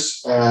predictors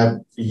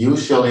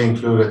usually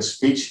included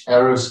speech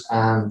errors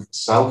and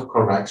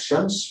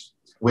self-corrections,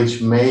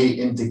 which may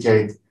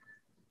indicate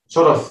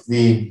sort of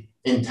the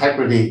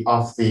integrity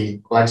of the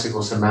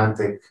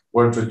lexical-semantic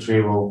word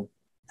retrieval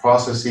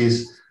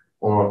processes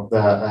or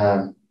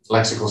the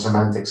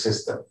lexical-semantic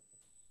system.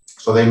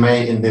 So they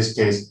may, in this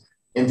case,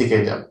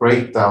 indicate a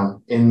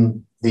breakdown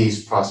in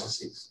these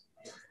processes.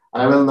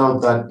 And I will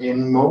note that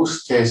in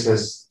most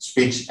cases,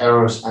 speech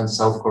errors and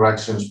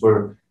self-corrections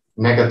were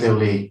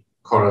negatively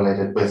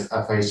correlated with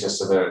aphasia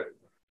severity.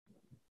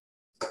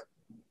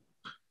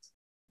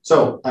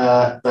 So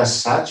the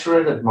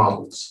saturated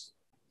models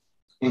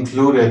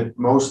included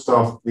most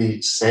of the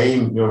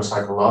same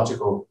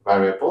neuropsychological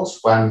variables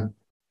when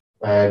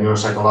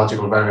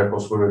neuropsychological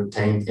variables were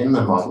retained in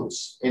the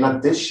models, in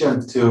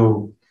addition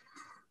to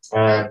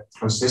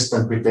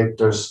consistent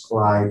predictors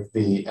like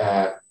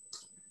the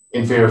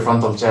inferior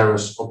frontal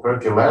gyrus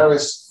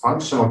opercularis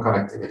functional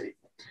connectivity.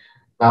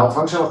 Now,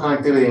 functional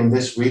connectivity in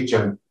this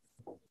region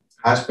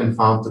has been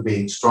found to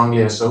be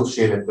strongly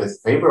associated with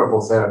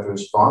favorable therapy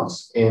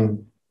response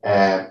in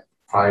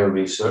prior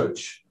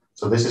research.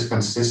 So this is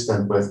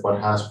consistent with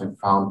what has been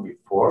found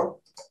before.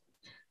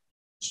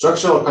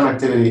 Structural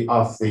connectivity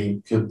of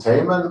the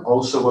putamen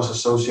also was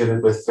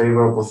associated with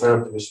favorable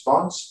therapy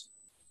response.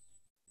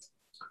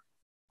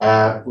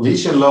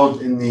 Lesion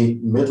load in the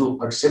middle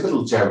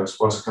occipital gyrus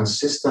was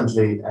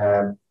consistently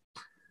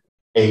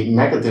a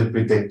negative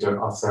predictor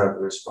of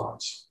therapy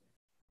response.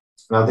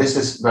 Now, this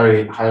is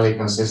very highly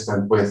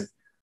consistent with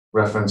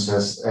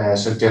references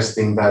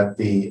suggesting that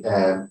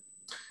the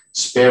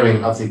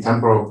sparing of the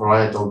temporal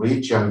parietal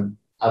region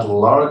at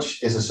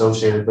large is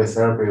associated with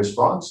therapy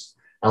response,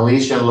 and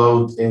lesion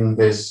load in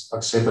this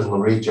occipital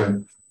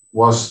region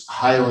was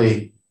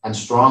highly and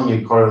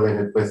strongly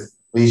correlated with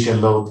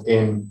lesion load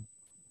in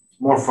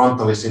more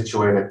frontally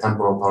situated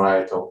temporal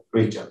parietal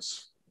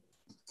regions.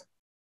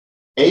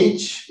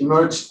 Age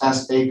emerged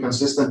as a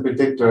consistent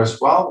predictor as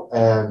well,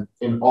 and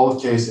in all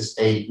cases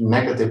a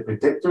negative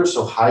predictor,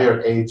 so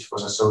higher age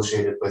was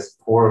associated with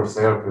poorer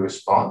therapy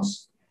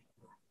response.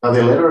 Now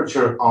the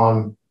literature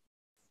on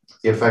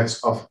the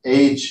effects of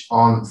age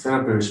on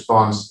therapy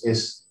response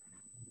is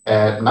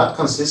not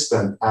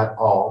consistent at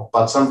all,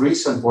 but some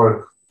recent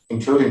work,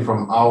 including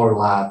from our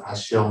lab,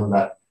 has shown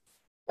that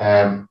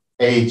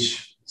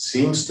age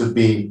seems to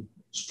be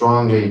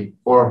strongly,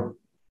 or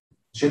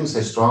shouldn't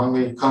say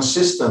strongly,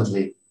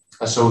 consistently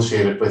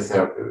associated with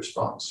therapy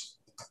response.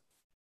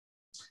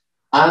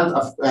 And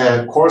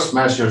coarse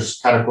measures,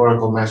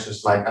 categorical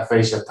measures like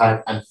aphasia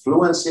type and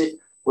fluency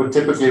were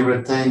typically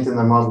retained in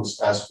the models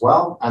as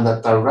well, and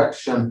that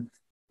direction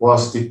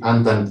was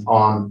dependent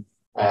on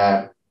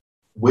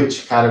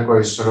which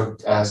categories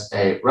served as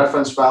a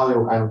reference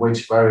value and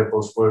which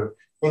variables were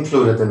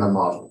included in the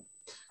model.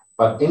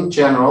 But in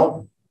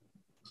general,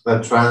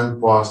 the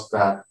trend was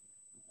that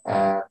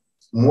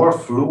more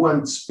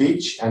fluent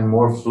speech and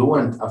more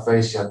fluent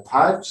aphasia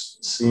types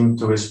seem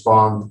to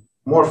respond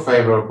more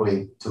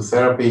favorably to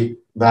therapy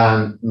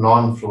than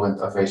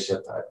non-fluent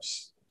aphasia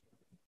types.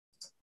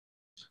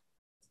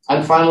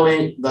 And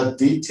finally, the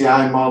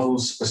DTI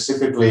models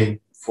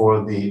specifically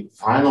for the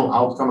final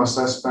outcome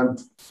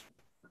assessment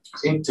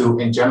seem to,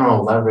 in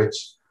general,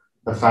 leverage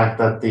the fact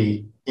that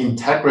the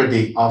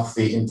integrity of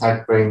the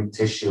intact brain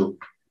tissue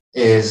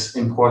is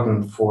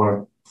important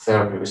for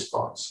therapy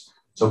response.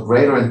 So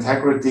greater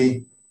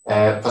integrity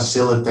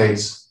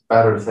facilitates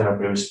better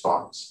therapy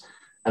response.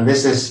 And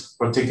this is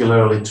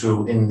particularly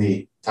true in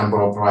the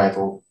temporal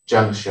parietal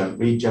junction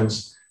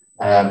regions,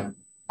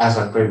 as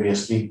I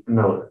previously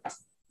noted.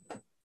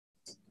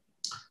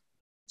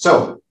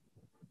 So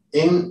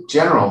in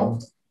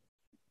general,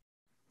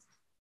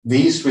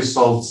 these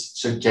results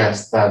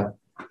suggest that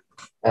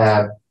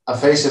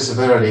aphasia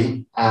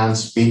severity and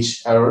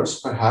speech errors,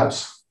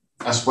 perhaps,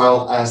 as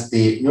well as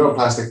the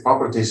neuroplastic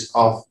properties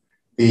of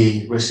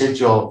the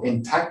residual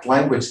intact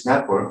language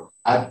network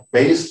at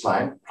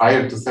baseline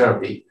prior to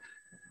therapy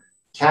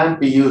can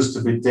be used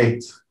to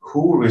predict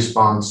who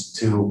responds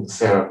to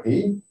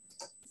therapy,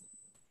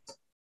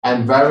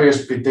 and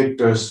various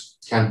predictors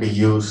can be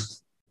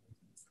used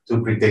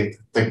to predict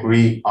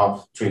degree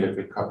of treated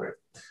recovery.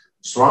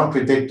 Strong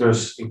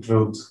predictors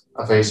include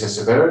aphasia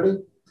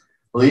severity,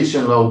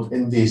 lesion load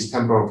in these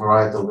temporal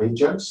parietal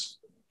regions,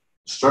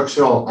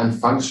 structural and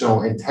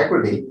functional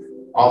integrity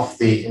of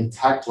the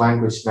intact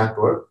language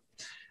network,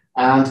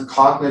 and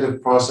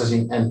cognitive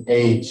processing and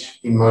age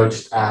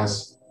emerged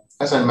as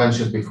I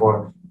mentioned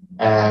before,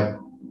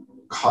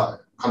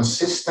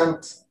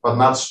 consistent but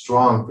not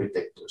strong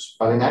predictors.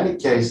 But in any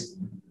case,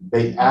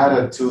 they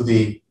added to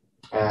the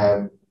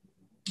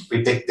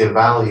predictive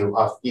value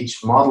of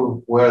each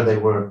model where they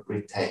were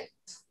retained.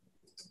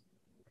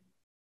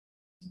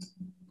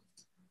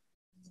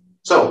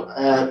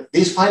 So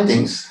these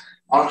findings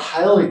are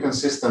highly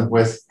consistent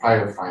with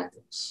prior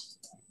findings.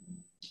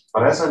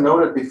 But as I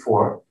noted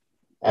before,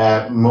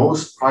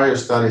 most prior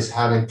studies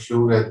have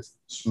included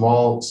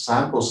small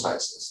sample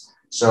sizes.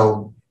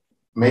 So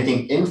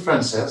making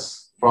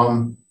inferences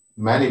from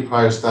many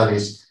prior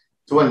studies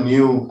to a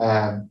new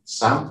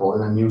sample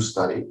in a new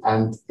study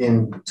and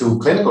into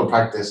clinical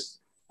practice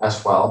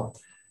as well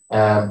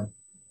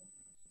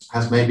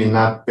has maybe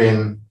not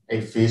been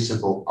a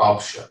feasible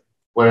option.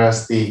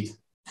 Whereas the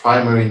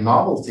primary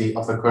novelty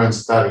of the current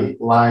study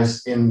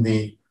lies in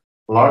the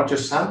larger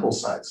sample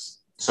size.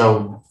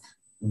 So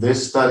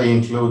this study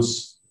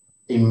includes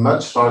a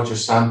much larger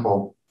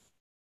sample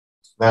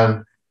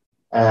than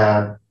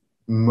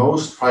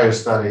most prior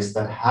studies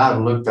that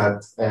have looked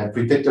at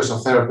predictors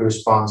of therapy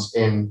response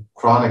in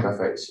chronic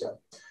aphasia.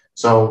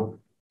 So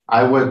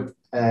I would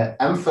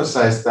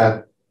emphasize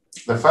that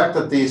the fact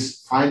that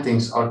these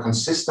findings are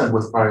consistent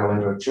with prior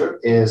literature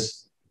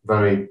is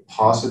very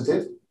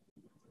positive,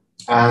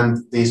 and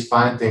these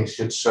findings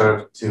should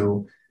serve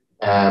to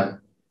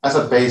as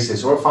a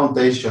basis or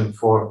foundation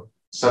for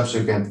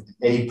subsequent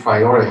a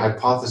priori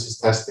hypothesis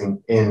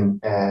testing in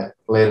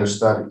later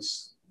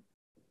studies.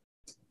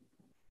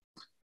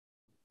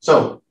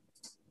 So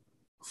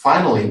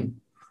finally,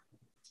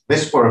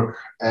 this work,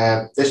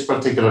 this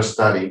particular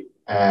study,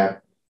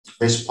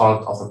 this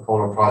part of the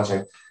POLAR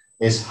project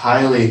is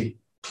highly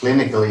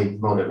clinically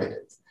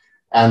motivated.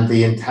 And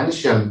the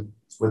intention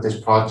with this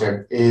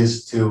project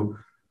is to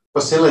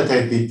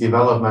facilitate the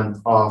development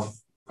of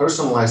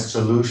personalized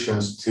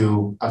solutions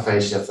to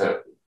aphasia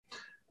therapy,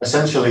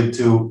 essentially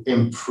to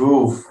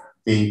improve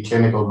the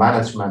clinical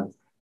management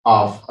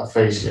of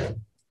aphasia.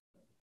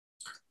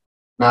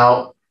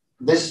 Now,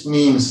 this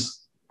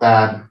means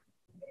that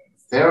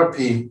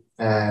therapy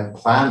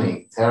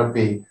planning,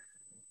 therapy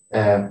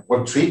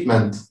or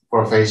treatment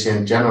for aphasia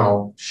in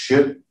general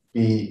should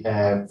be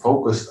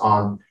focused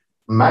on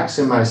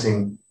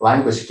maximizing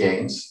language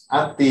gains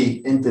at the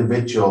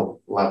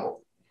individual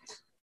level.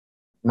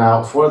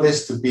 Now, for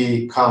this to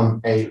become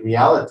a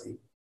reality,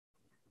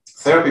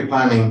 therapy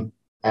planning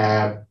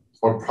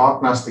or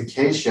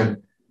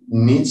prognostication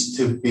needs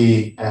to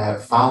be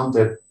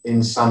founded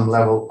in some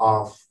level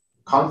of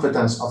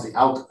confidence of the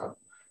outcome.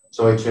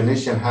 So a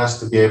clinician has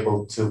to be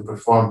able to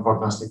perform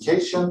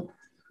prognostication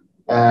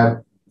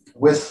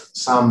with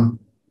some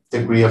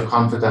degree of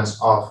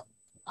confidence of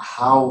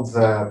how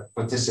the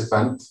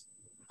participant,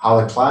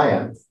 how the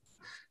client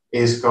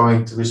is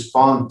going to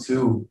respond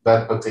to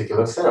that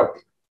particular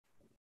therapy.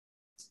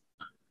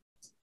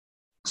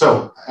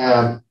 So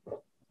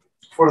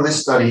for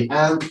this study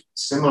and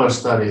similar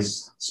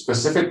studies,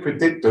 specific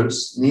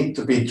predictors need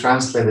to be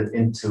translated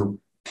into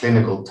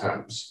clinical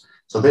terms.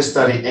 So this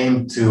study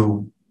aimed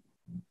to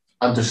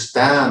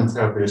understand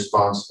therapy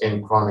response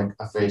in chronic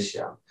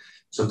aphasia.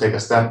 So take a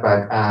step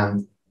back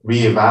and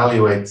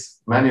reevaluate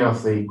many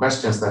of the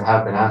questions that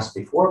have been asked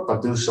before,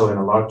 but do so in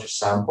a larger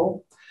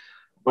sample.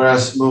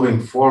 Whereas moving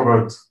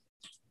forward,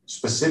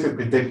 specific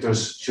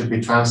predictors should be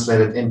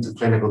translated into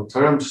clinical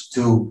terms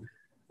to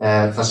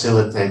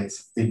facilitate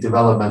the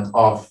development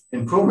of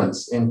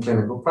improvements in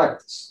clinical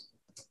practice.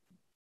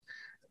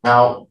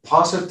 Now,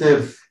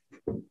 positive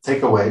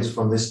takeaways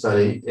from this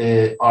study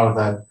are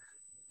that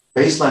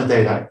baseline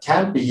data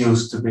can be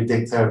used to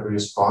predict therapy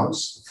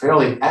response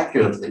fairly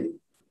accurately.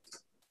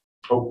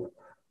 Oh,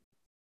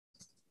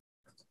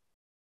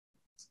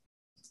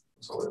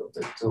 it's a little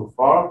bit too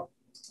far.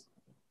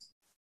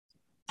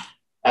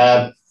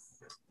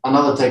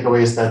 Another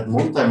takeaway is that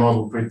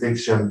multimodal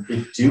prediction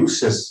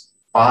reduces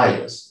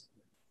bias.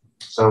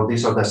 So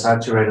these are the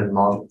saturated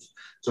models.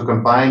 So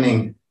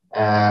combining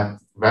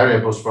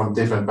variables from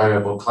different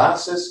variable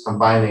classes,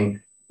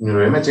 combining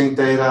neuroimaging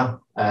data,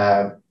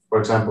 for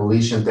example,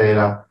 lesion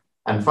data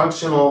and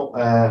functional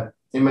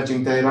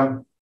imaging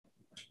data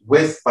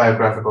with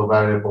biographical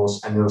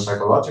variables and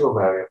neuropsychological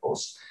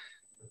variables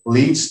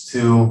leads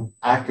to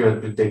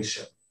accurate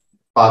prediction.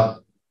 But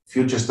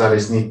future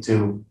studies need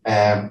to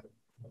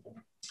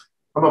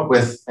come up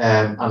with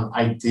an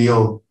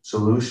ideal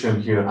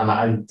solution here, an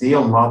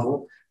ideal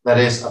model that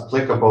is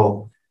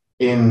applicable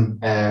in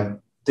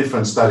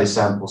different study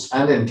samples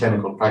and in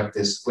clinical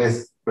practice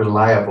with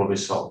reliable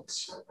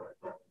results.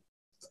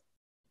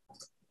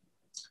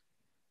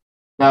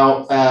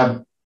 Now,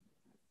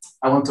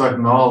 I want to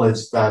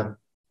acknowledge that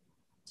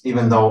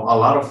even though a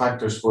lot of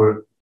factors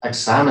were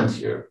examined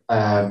here,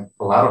 a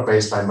lot of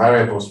baseline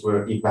variables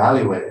were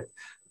evaluated,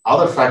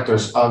 other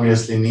factors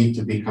obviously need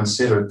to be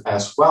considered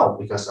as well,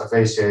 because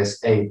aphasia is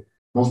a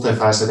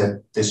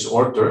multifaceted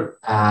disorder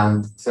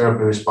and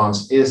therapy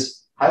response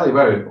is highly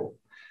variable.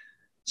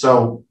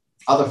 So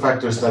other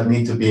factors that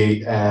need to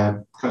be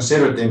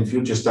considered in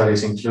future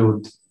studies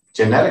include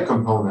genetic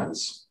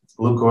components,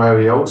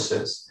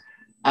 leukoariosis,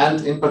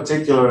 and in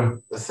particular,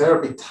 the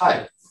therapy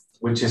type,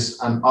 which is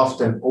an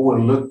often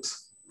overlooked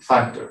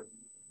factor.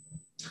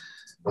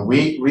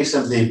 We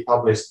recently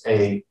published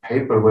a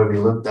paper where we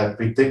looked at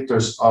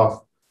predictors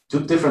of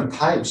 2 different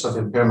types of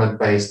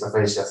impairment-based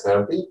aphasia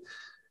therapy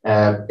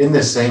in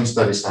the same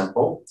study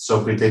sample,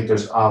 so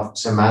predictors of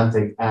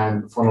semantic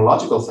and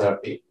phonological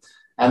therapy.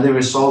 And the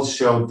results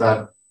showed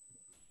that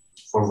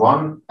for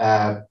one,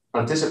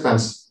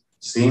 participants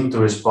seem to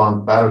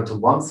respond better to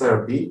one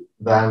therapy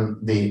than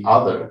the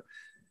other.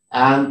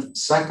 And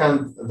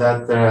second,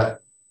 that the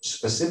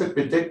specific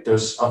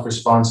predictors of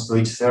response to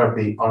each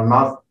therapy are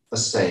not the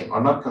same,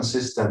 are not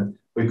consistent,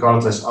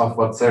 regardless of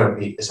what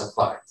therapy is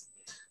applied.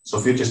 So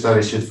future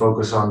studies should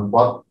focus on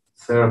what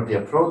therapy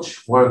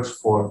approach works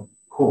for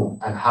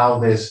whom and how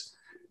this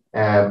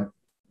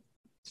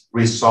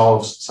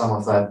resolves some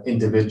of that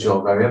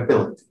individual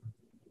variability.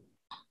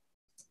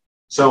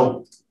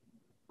 So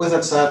with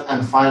that said,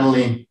 and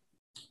finally,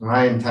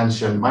 my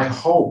intention, my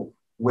hope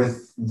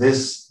with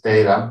this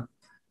data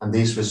and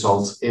these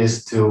results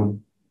is to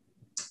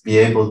be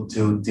able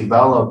to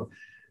develop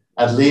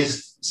at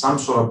least some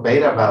sort of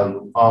beta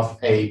value of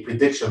a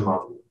prediction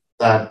model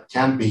that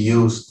can be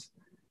used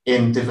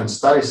in different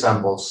study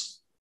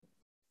samples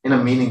in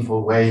a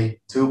meaningful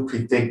way to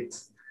predict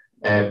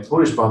who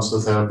responds to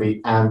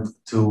therapy and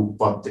to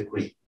what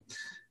degree.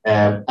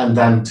 And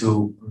then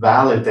to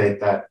validate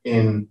that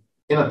in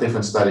a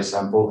different study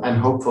sample and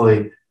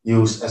hopefully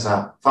use as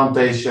a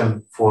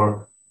foundation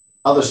for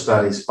other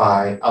studies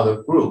by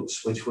other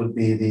groups, which would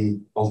be the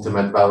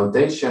ultimate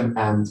validation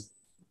and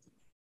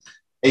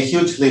a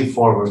huge leap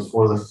forward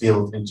for the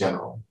field in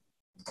general.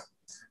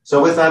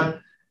 So with that,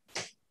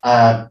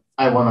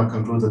 I want to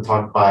conclude the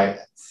talk by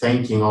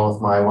thanking all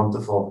of my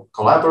wonderful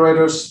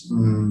collaborators,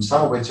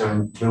 some of which are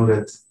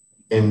included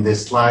in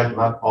this slide,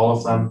 not all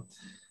of them.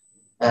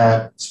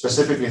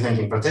 Specifically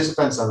thanking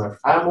participants and their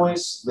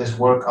families. This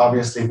work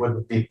obviously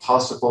wouldn't be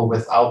possible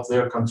without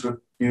their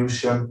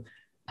contribution.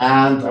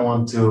 And I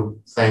want to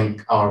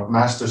thank our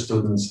master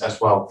students as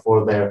well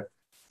for their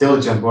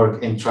diligent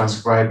work in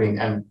transcribing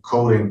and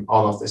coding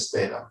all of this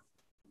data.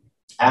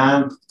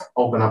 And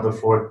open up the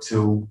floor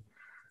to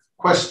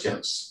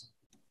questions.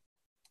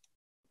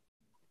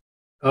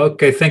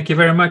 Okay, thank you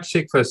very much,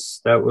 Sigfus.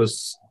 That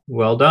was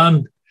well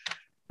done.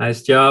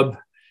 Nice job.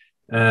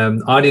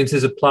 Audience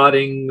is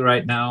applauding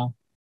right now,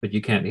 but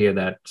you can't hear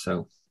that.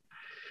 So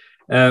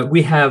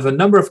we have a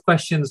number of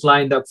questions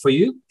lined up for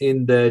you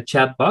in the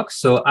chat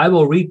box. So I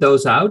will read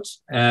those out.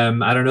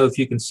 I don't know if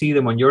you can see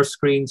them on your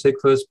screen,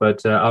 Sigfus,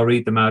 but I'll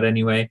read them out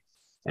anyway.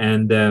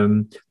 And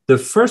the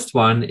first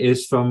one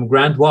is from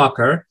Grant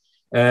Walker.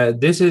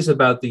 This is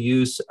about the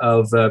use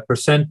of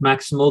percent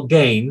maximal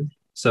gain.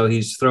 So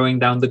he's throwing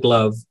down the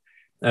glove.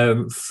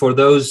 For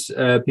those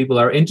people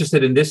who are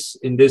interested in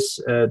this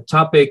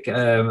topic,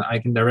 I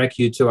can direct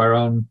you to our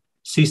own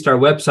C-STAR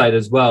website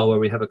as well, where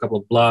we have a couple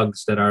of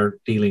blogs that are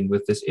dealing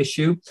with this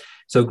issue.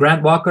 So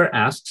Grant Walker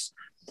asks,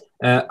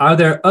 are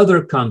there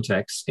other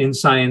contexts in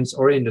science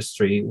or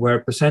industry where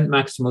percent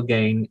maximal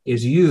gain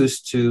is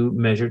used to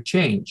measure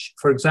change?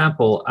 For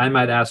example, I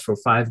might ask for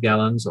 5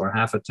 gallons or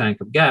half a tank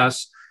of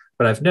gas,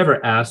 but I've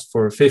never asked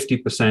for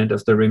 50%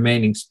 of the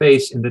remaining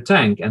space in the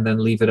tank and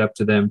then leave it up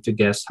to them to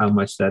guess how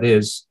much that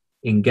is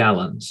in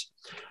gallons.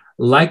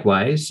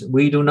 Likewise,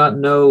 we do not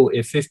know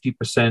if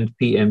 50%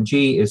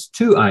 PMG is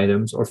 2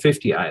 items or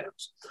 50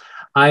 items.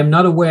 I'm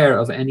not aware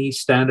of any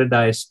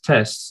standardized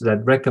tests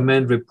that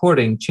recommend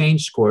reporting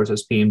change scores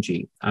as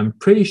PMG. I'm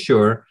pretty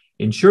sure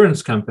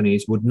insurance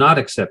companies would not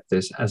accept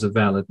this as a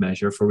valid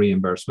measure for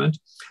reimbursement.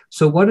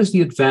 So what is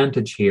the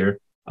advantage here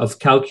of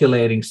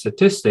calculating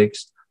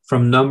statistics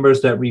from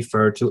numbers that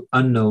refer to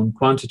unknown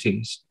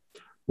quantities?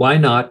 Why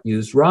not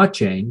use raw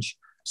change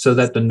so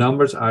that the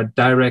numbers are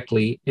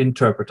directly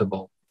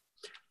interpretable?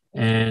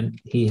 And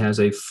he has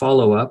a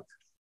follow-up.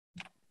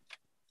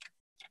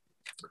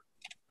 A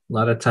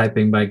lot of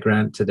typing by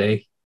Grant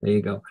today. There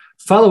you go.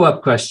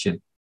 Follow-up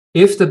question.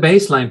 If the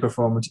baseline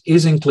performance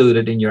is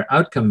included in your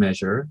outcome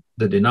measure,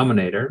 the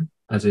denominator,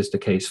 as is the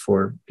case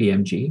for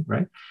PMG,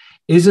 right?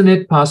 Isn't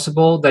it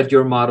possible that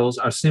your models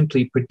are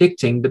simply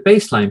predicting the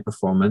baseline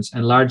performance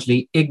and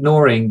largely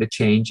ignoring the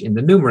change in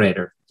the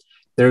numerator?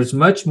 There's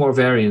much more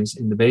variance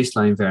in the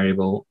baseline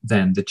variable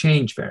than the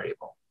change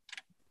variable.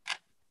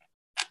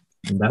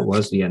 And that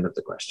was the end of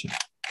the question.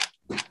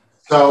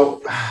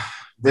 So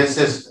this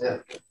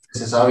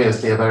is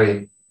obviously a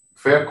very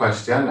fair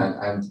question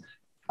and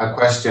a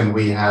question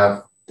we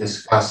have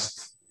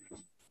discussed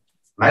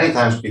many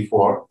times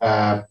before.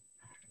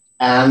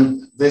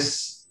 And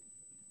this,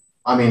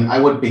 I mean, I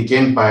would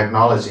begin by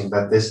acknowledging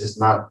that this is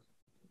not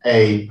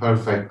a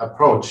perfect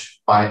approach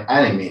by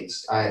any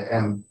means. I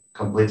am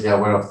completely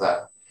aware of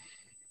that.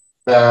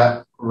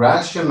 The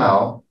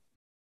rationale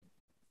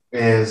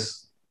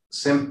is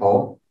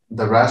simple.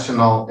 The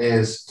rationale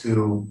is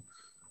to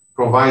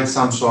provide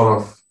some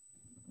sort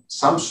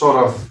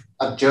of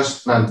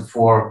adjustment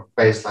for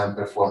baseline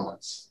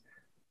performance.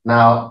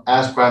 Now,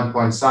 as Grant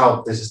points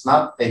out, this is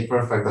not a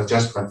perfect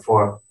adjustment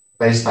for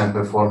baseline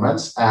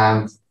performance.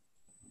 And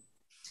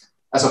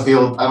as a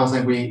field, I don't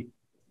think we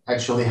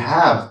actually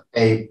have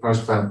a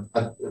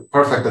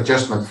perfect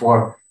adjustment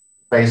for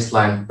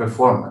baseline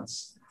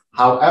performance.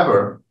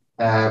 However,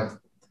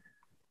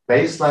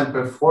 baseline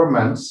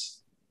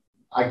performance,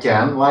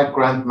 again, like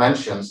Grant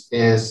mentions,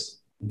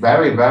 is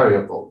very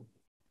variable.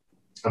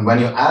 And when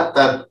you add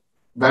that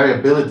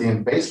variability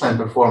in baseline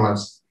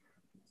performance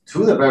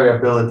to the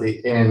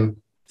variability in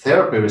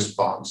therapy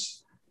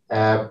response,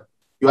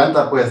 you end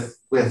up with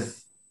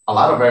a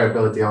lot of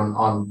variability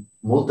on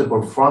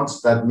multiple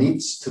fronts that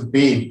needs to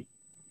be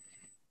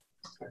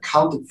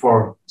accounted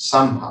for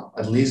somehow.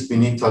 At least we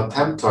need to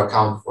attempt to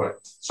account for it.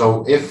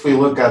 So if we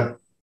look at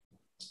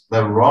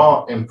the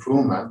raw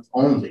improvement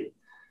only,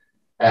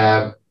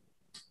 and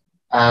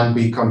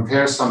we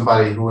compare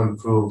somebody who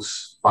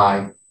improves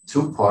by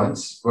 2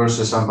 points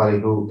versus somebody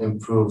who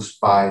improves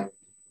by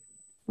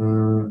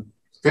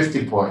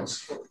 50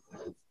 points,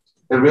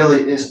 there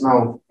really is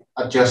no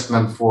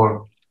adjustment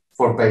for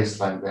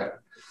baseline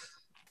there.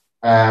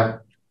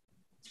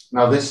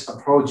 Now, this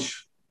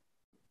approach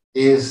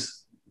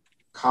is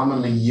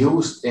commonly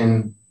used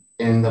in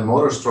the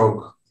motor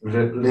stroke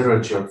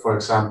literature, for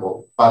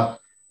example, but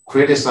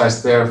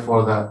criticized there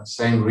for the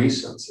same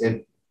reasons.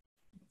 It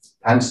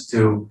tends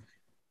to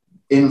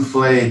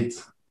inflate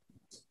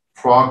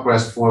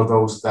progress for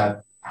those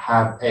that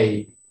have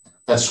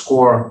that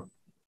score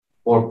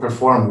or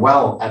perform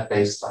well at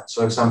baseline.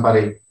 So if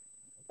somebody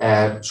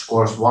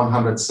scores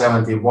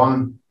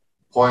 171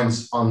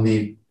 points on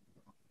the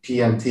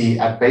PNT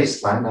at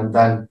baseline and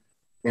then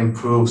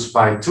improves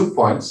by 2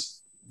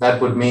 points,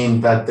 that would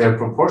mean that their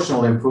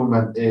proportional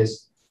improvement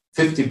is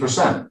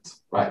 50%,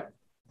 right?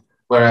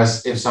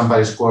 Whereas if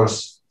somebody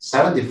scores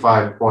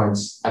 75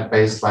 points at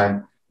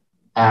baseline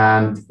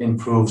and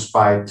improves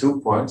by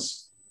 2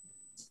 points,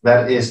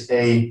 that is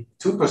a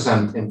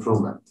 2%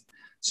 improvement.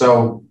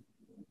 So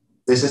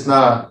this is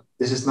not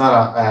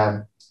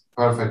a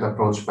perfect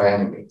approach by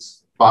any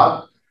means.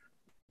 But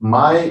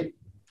my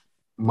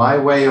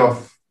way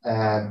of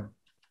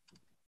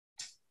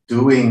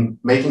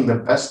making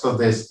the best of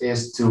this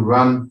is to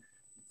run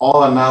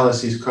all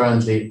analyses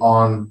currently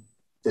on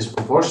this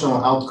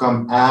proportional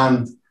outcome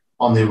and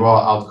on the raw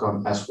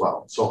outcome as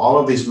well. So all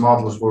of these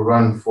models were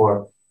run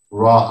for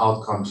raw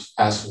outcomes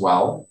as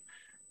well.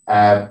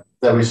 The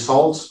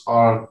results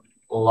are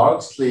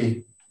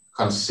largely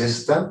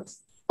consistent,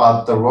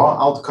 but the raw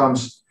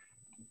outcomes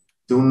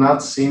do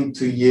not seem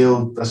to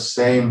yield the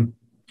same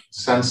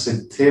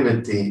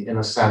sensitivity, in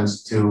a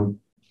sense, to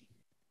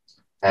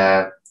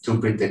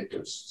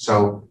predictors.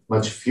 So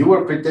much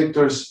fewer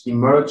predictors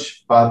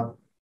emerge, but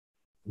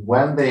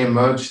when they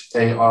emerge,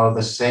 they are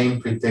the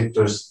same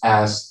predictors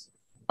as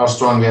are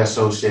strongly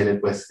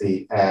associated with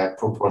the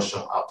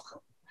proportional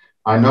outcome.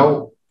 I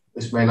know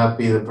this may not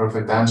be the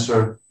perfect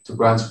answer to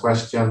Grant's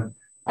question.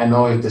 I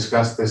know we've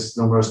discussed this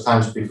numerous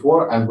times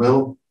before and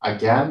will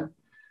again,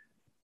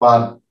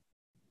 but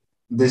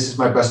this is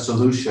my best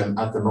solution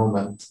at the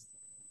moment.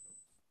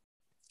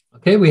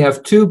 Okay, we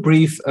have two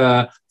brief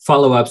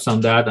follow-ups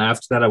on that.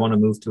 After that, I want to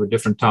move to a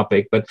different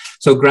topic. But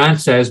so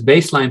Grant says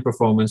baseline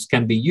performance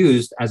can be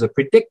used as a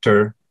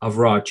predictor of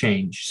raw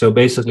change. So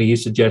basically, he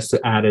suggests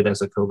to add it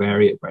as a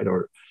covariate, right,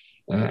 or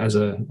as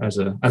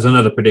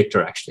another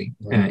predictor actually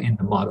in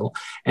the model.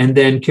 And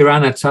then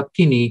Kirana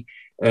Tsapkini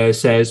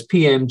says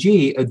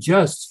PMG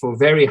adjusts for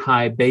very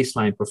high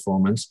baseline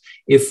performance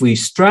if we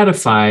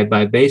stratify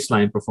by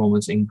baseline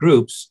performance in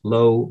groups,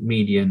 low,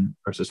 median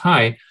versus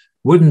high.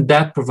 Wouldn't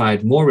that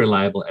provide more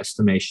reliable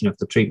estimation of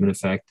the treatment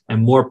effect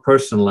and more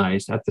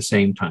personalized at the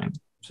same time?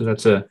 So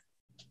that's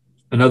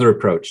another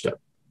approach.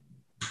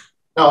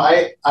 No,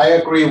 I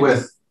agree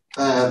with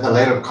the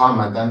later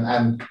comment,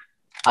 and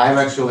I'm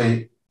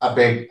actually a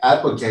big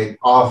advocate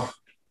of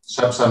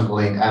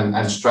subsampling and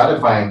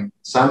stratifying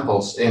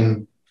samples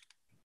in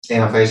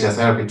aphasia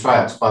therapy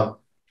trials. But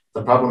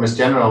the problem is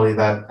generally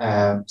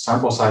that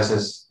sample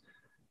sizes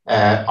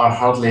are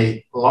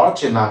hardly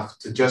large enough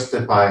to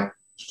justify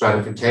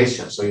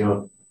stratification. So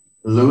you're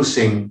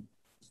losing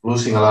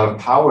a lot of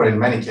power in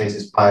many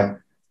cases by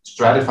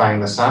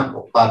stratifying the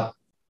sample. But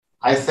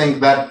I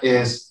think that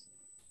is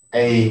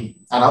an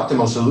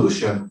optimal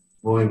solution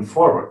moving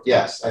forward.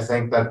 Yes, I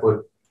think that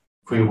would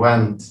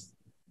prevent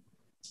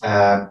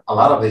a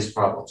lot of these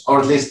problems, or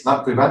at least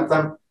not prevent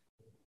them,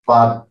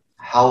 but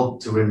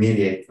help to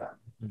remediate them.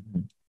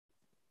 Mm-hmm.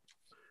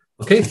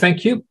 Okay,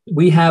 thank you.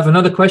 We have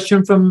another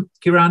question from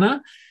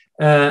Kirana.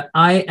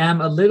 I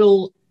am a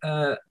little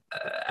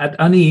at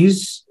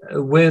unease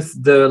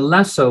with the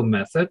lasso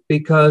method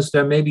because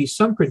there may be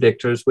some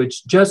predictors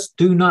which just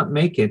do not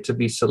make it to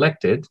be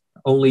selected,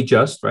 only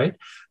just, right?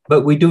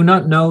 But we do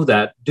not know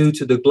that due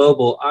to the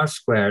global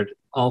R-squared,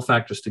 all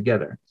factors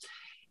together.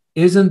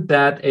 Isn't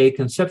that a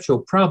conceptual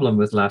problem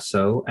with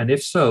lasso? And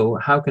if so,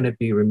 how can it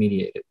be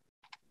remediated?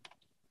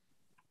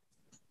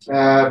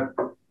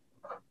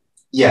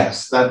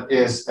 Yes, that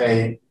is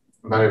a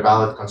very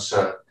valid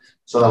concern.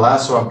 So the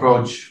lasso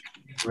approach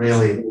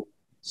really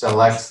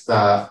selects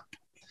the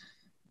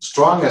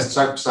strongest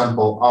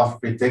subsample of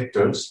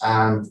predictors,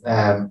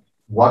 and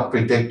what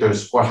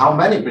predictors or how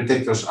many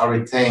predictors are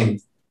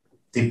retained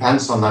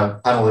depends on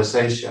the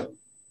panelization.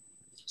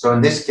 So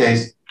in this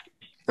case,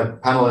 the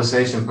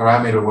panelization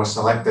parameter was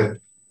selected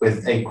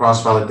with a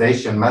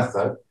cross-validation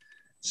method.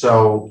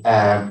 So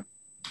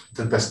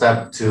took the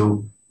step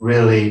to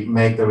really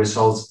make the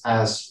results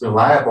as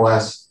reliable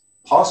as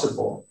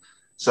possible.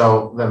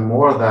 So the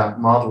more the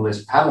model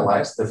is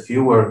panelized, the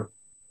fewer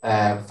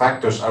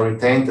factors are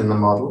retained in the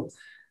model,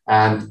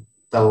 and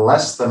the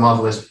less the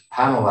model is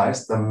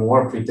panelized, the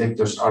more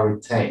predictors are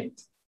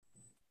retained.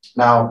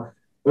 Now,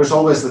 there's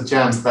always the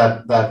chance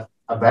that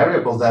a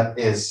variable that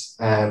is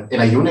in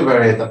a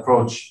univariate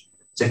approach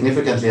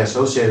significantly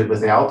associated with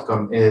the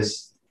outcome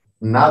is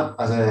not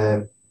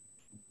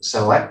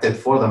selected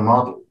for the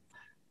model.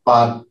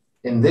 But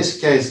in this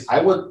case,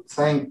 I would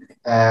think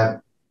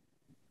that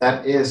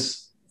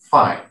is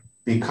fine,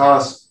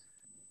 because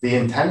the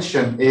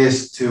intention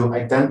is to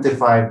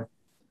identify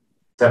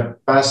the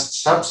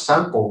best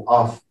subsample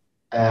of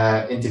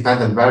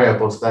independent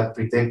variables that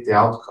predict the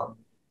outcome.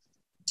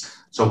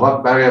 So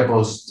what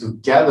variables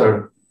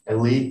together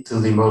lead to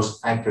the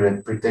most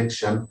accurate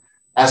prediction,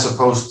 as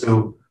opposed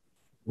to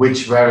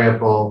which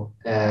variable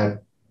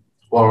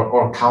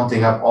or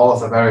counting up all of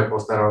the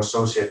variables that are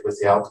associated with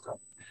the outcome.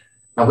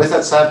 Now, with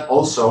that said,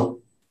 also,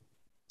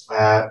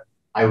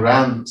 I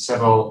ran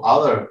several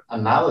other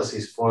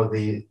analyses for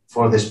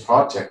this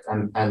project,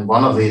 and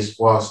one of these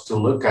was to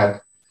look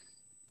at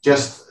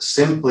just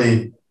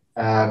simply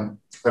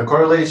the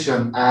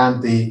correlation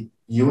and the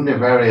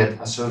univariate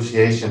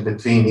association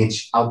between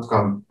each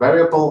outcome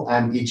variable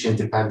and each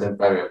independent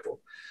variable.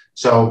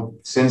 So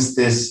since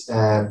this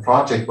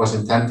project was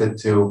intended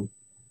to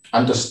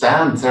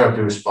understand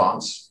therapy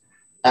response,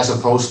 as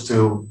opposed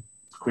to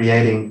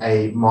creating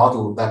a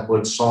model that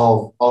would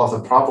solve all of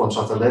the problems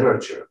of the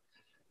literature,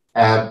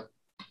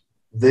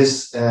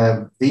 these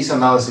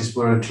analyses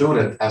were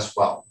included as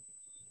well,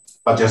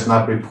 but just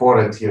not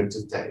reported here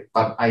today.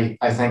 But I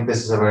think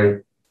this is a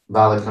very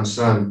valid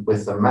concern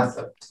with the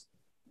method.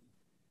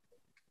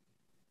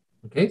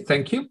 Okay,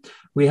 thank you.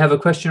 We have a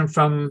question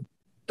from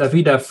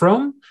Davida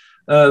From.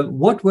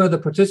 What were the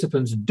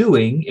participants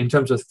doing in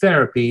terms of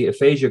therapy,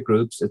 aphasia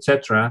groups,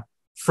 etc.,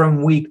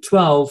 from week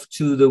 12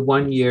 to the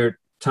 1 year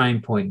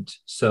time point?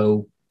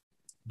 So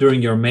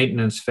during your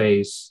maintenance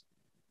phase?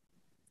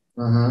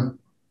 Mm-hmm.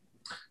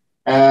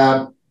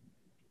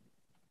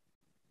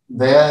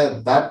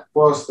 There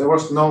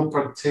was no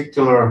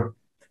particular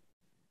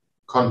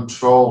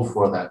control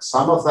for that.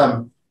 Some of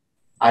them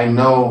I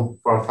know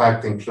for a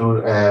fact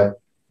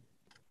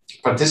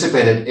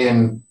participated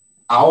in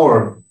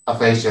our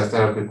aphasia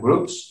therapy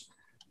groups,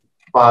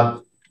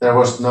 but there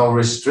was no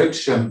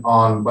restriction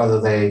on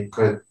whether they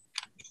could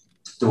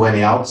do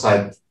any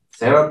outside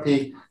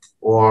therapy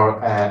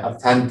or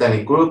attend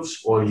any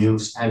groups or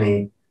use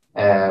any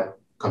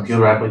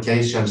computer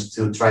applications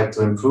to try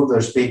to improve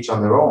their speech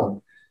on their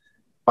own.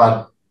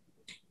 But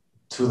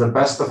to the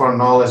best of our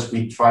knowledge,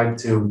 we tried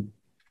to,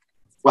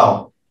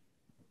 well,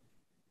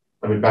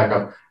 let me back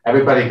up.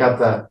 Everybody got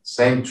the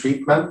same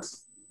treatment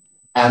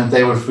and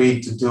they were free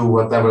to do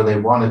whatever they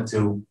wanted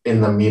to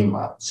in the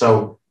meanwhile.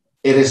 So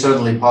it is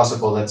certainly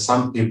possible that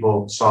some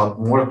people sought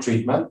more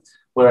treatment,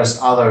 whereas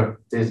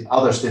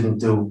others didn't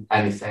do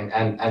anything.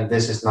 And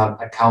this is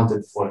not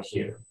accounted for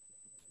here.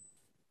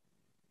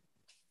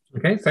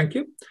 Okay, thank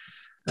you.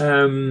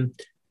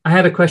 I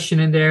had a question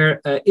in there.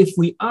 If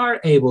we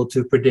are able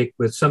to predict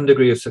with some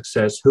degree of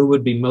success who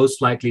would be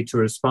most likely to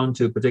respond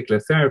to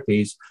particular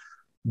therapies,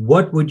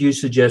 what would you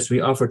suggest we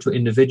offer to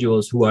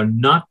individuals who are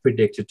not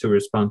predicted to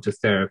respond to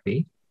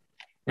therapy?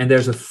 And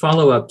there's a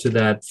follow-up to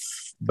that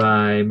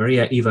by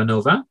Maria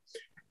Ivanova,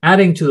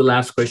 adding to the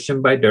last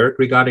question by Dirk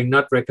regarding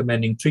not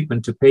recommending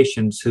treatment to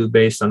patients who,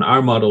 based on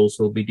our models,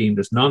 will be deemed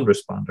as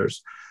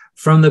non-responders.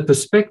 From the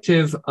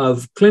perspective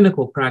of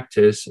clinical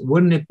practice,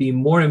 wouldn't it be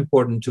more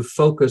important to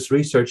focus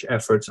research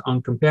efforts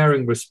on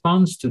comparing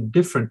response to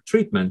different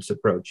treatments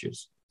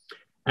approaches,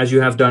 as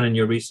you have done in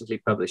your recently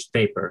published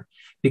paper?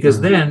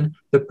 Because then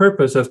the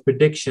purpose of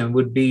prediction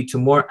would be to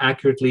more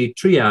accurately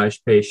triage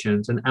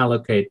patients and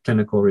allocate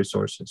clinical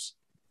resources.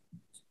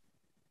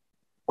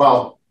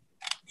 Well,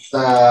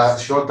 the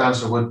short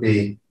answer would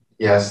be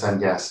yes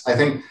and yes.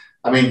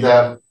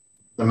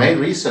 The main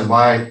reason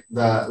why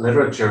the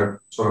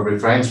literature sort of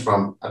refrains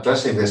from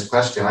addressing this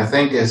question, I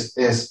think,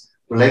 is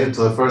related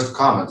to the first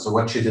comment. So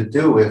what should you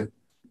do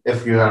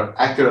if you are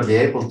accurately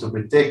able to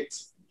predict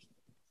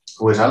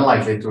who is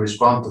unlikely to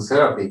respond to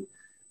therapy?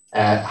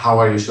 How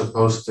are you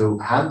supposed to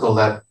handle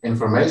that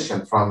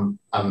information from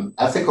an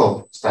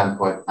ethical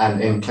standpoint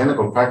and in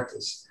clinical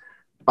practice?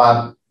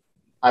 But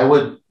I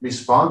would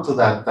respond to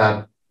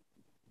that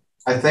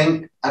I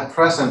think at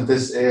present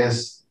this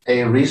is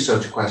a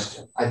research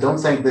question. I don't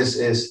think this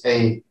is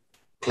a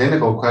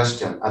clinical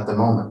question at the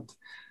moment.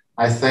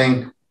 I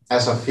think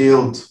as a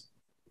field,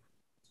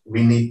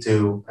 we need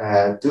to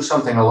do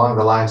something along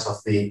the lines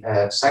of the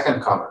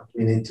second comment.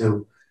 We need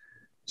to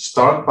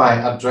start by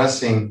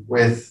addressing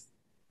with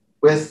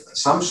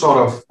some sort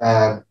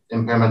of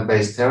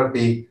impairment-based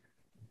therapy,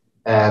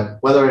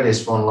 whether it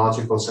is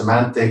phonological,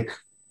 semantic,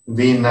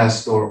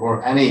 VNest,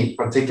 or any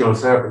particular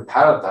therapy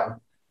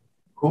paradigm,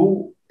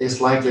 who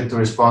is likely to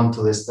respond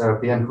to this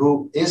therapy and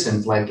who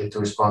isn't likely to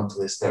respond to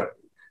this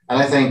therapy.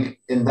 And I think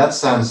in that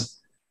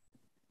sense,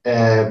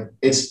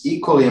 it's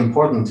equally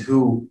important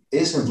who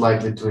isn't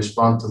likely to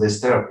respond to this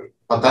therapy.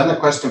 But then the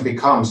question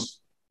becomes,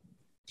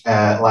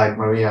 like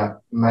Maria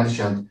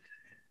mentioned,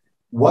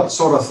 what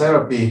sort of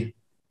therapy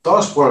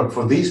does work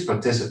for these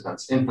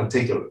participants in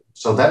particular?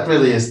 So that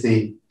really is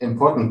the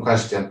important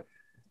question,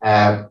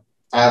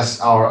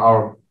 as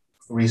our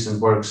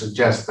recent work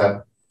suggests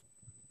that,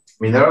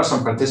 there are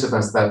some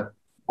participants that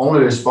only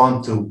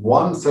respond to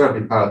one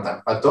therapy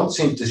paradigm, but don't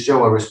seem to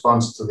show a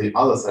response to the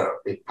other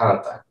therapy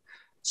paradigm.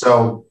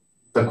 So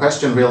the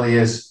question really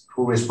is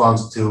who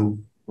responds to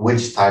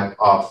which type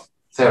of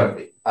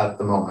therapy at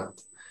the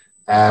moment.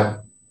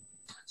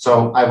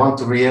 So I want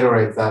to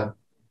reiterate that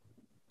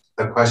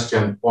the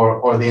question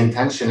or the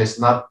intention is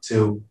not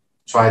to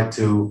try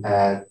to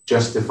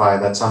justify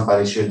that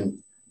somebody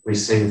shouldn't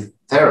receive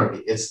therapy.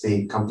 It's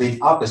the complete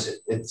opposite.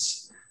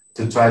 It's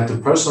to try to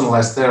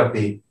personalize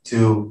therapy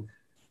to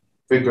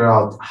figure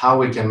out how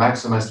we can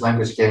maximize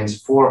language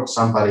gains for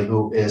somebody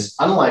who is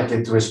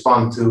unlikely to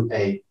respond to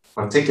a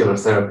particular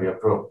therapy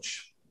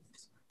approach.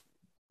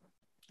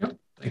 Yep.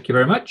 Thank you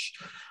very much.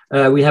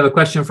 We have a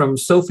question from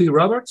Sophie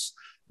Roberts.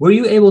 Were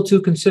you able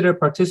to consider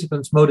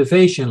participants'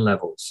 motivation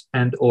levels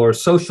and or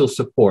social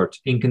support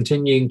in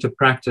continuing to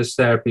practice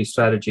therapy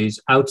strategies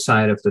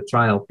outside of the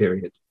trial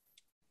period?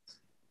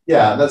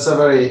 Yeah, that's a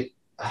very,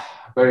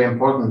 very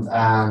important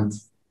and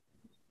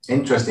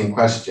interesting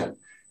question.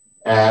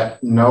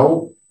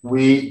 No,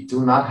 we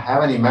do not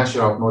have any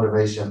measure of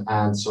motivation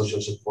and social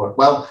support.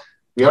 Well,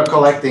 we are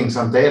collecting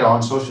some data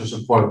on social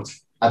support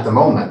at the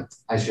moment,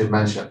 I should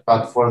mention,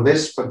 but for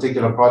this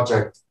particular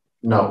project,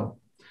 no.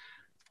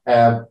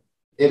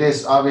 It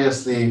is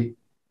obviously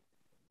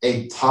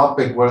a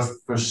topic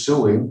worth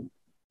pursuing,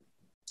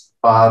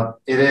 but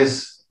it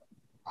is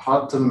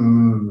hard to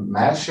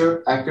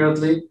measure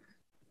accurately.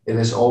 It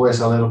is always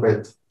a little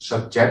bit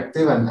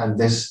subjective, and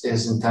this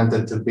is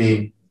intended to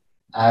be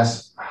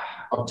as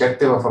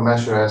objective of a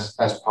measure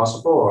as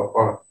possible,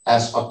 or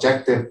as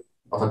objective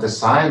of a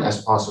design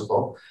as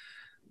possible.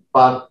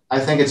 But I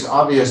think it's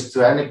obvious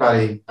to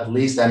anybody, at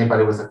least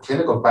anybody with a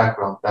clinical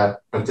background,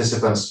 that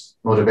participants'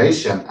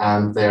 motivation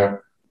and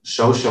their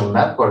social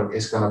network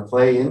is going to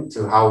play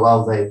into how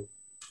well they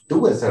do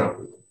with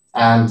therapy.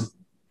 And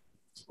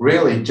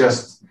really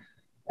just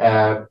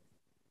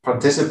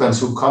participants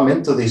who come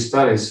into these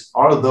studies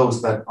are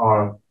those that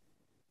are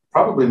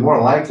probably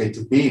more likely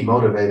to be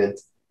motivated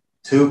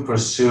to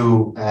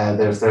pursue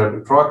their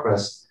therapy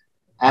progress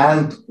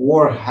and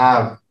or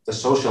have the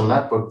social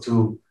network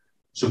to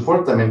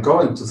support them in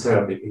going to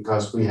therapy,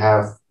 because we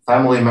have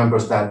family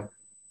members that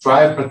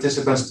drive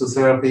participants to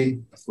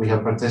therapy. We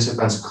have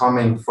participants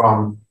coming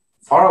from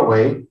far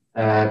away,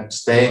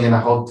 staying in a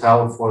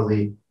hotel for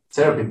the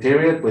therapy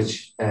period,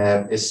 which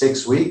is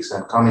 6 weeks,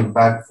 and coming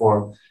back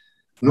for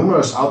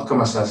numerous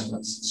outcome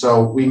assessments.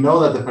 So we know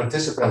that the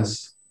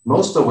participants,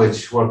 most of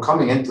which who are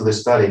coming into the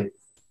study,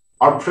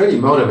 are pretty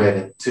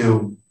motivated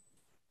to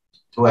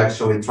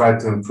actually try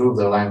to improve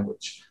their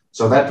language.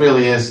 So that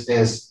really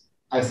is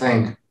I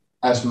think,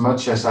 as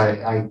much as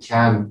I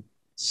can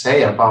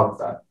say about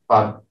that.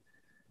 But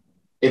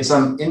it's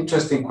an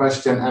interesting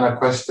question, and a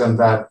question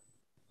that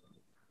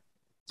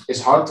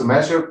is hard to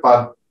measure,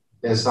 but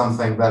is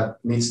something that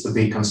needs to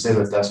be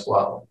considered as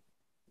well.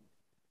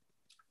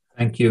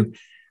 Thank you.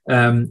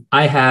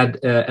 I had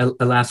a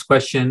last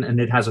question, and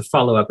it has a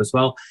follow-up as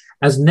well.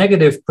 As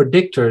negative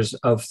predictors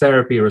of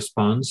therapy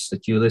response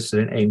that you listed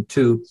in AIM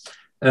 2,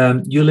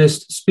 you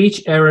list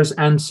speech errors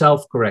and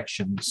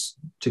self-corrections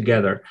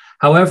together.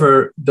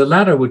 However, the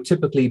latter would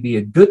typically be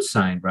a good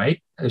sign,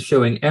 right?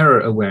 Showing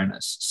error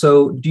awareness.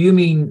 So do you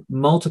mean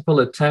multiple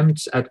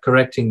attempts at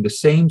correcting the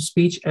same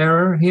speech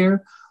error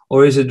here?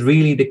 Or is it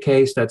really the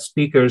case that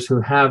speakers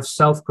who have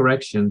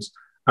self-corrections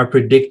are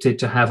predicted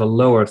to have a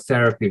lower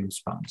therapy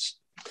response?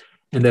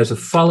 And there's a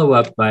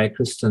follow-up by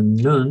Kristen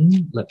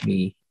Nunn. Let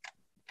me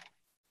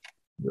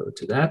go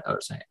to that.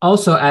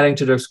 Also adding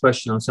to this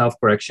question on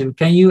self-correction,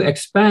 can you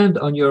expand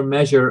on your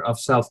measure of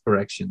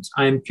self-corrections?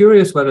 I am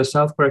curious whether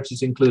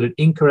self-corrections included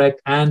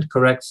incorrect and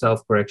correct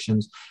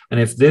self-corrections, and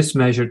if this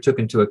measure took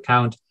into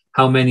account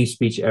how many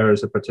speech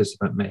errors a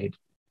participant made.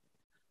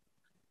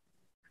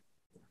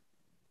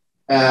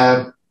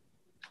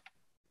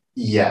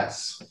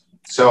 Yes.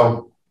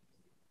 So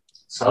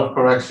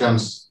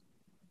self-corrections,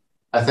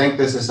 I think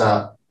this is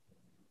a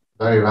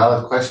very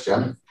valid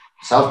question.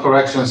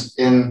 Self-corrections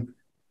in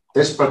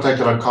this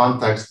particular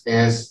context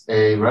is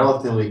a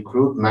relatively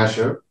crude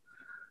measure.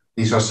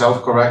 These are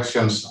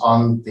self-corrections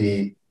on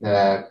the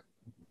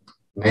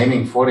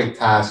naming 40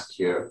 task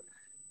here.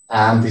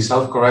 And the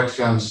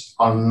self-corrections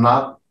are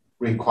not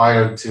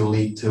required to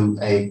lead to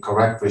a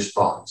correct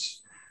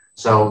response.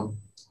 So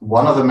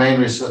one of the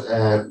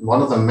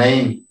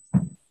main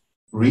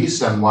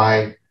reason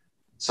why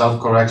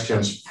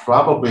self-corrections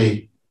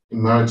probably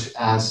emerge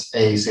as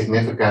a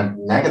significant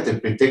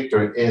negative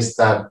predictor is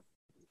that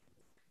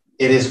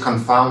it is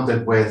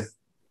confounded with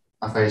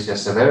aphasia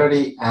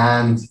severity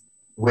and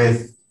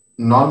with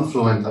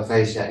non-fluent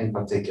aphasia in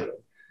particular.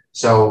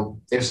 So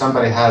if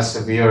somebody has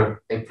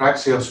severe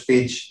apraxia of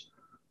speech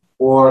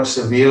or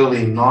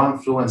severely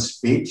non-fluent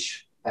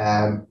speech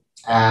and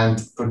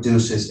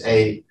produces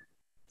a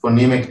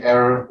phonemic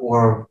error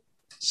or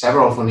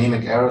several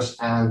phonemic errors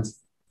and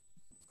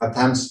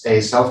attempts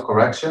a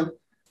self-correction,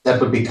 that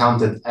would be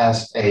counted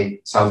as a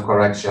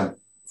self-correction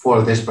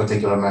for this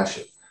particular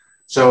measure.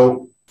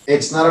 So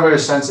it's not a very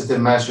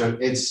sensitive measure.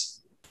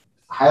 It's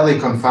highly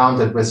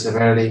confounded with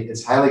severity.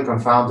 It's highly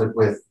confounded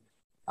with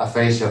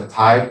aphasia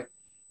type,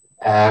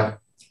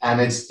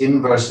 and it's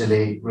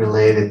inversely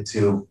related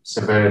to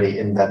severity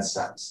in that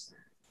sense.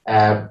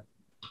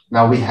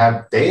 Now we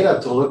have data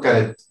to look at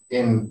it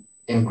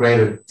in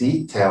greater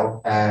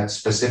detail,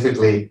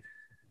 specifically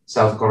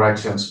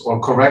self-corrections or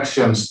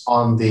corrections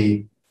on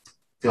the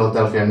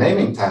Philadelphia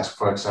naming task,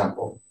 for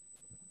example.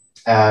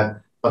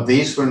 But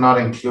these were not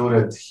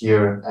included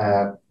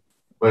here,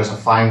 whereas a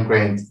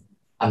fine-grained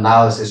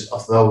analysis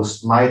of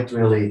those might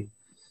really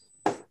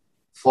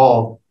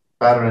fall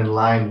better in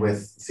line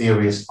with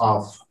theories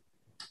of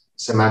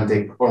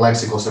semantic or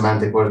lexical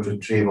semantic word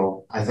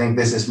retrieval. I think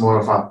this is more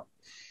of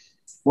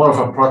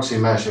a proxy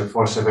measure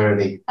for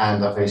severity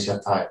and aphasia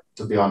type,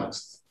 to be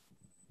honest.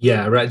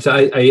 Yeah, right. So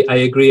I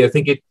agree. I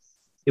think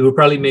it would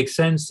probably make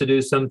sense to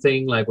do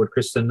something like what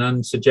Kristen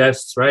Nunn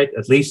suggests, right?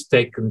 At least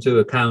take into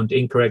account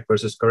incorrect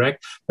versus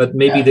correct. But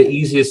maybe the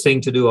easiest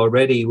thing to do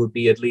already would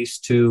be at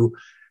least to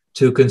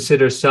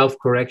consider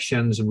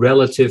self-corrections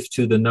relative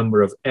to the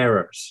number of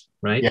errors,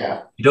 right?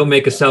 Yeah. You don't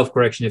make a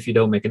self-correction if you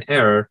don't make an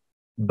error,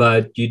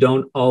 but you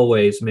don't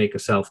always make a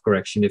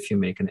self-correction if you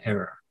make an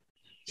error.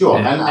 Sure.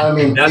 And I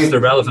mean, that's the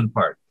relevant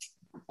part.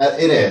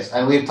 It is.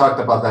 And we've talked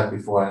about that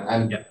before.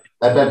 And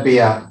that would be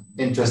an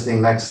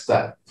interesting next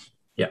step.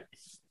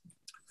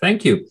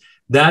 Thank you.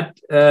 That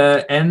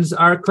ends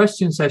our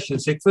question session,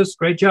 Sigfus.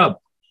 Great job.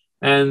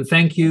 And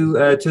thank you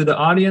to the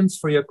audience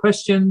for your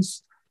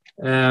questions.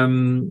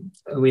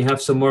 We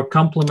have some more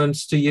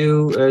compliments to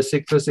you,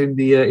 Sigfus, in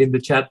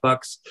the chat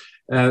box.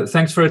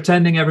 Thanks for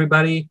attending,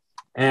 everybody.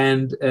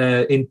 And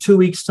in 2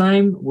 weeks'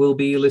 time, we'll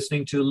be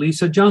listening to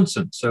Lisa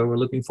Johnson. So we're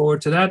looking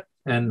forward to that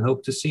and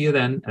hope to see you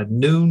then at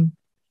noon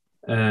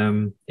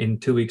in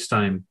 2 weeks'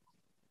 time.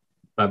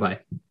 Bye-bye.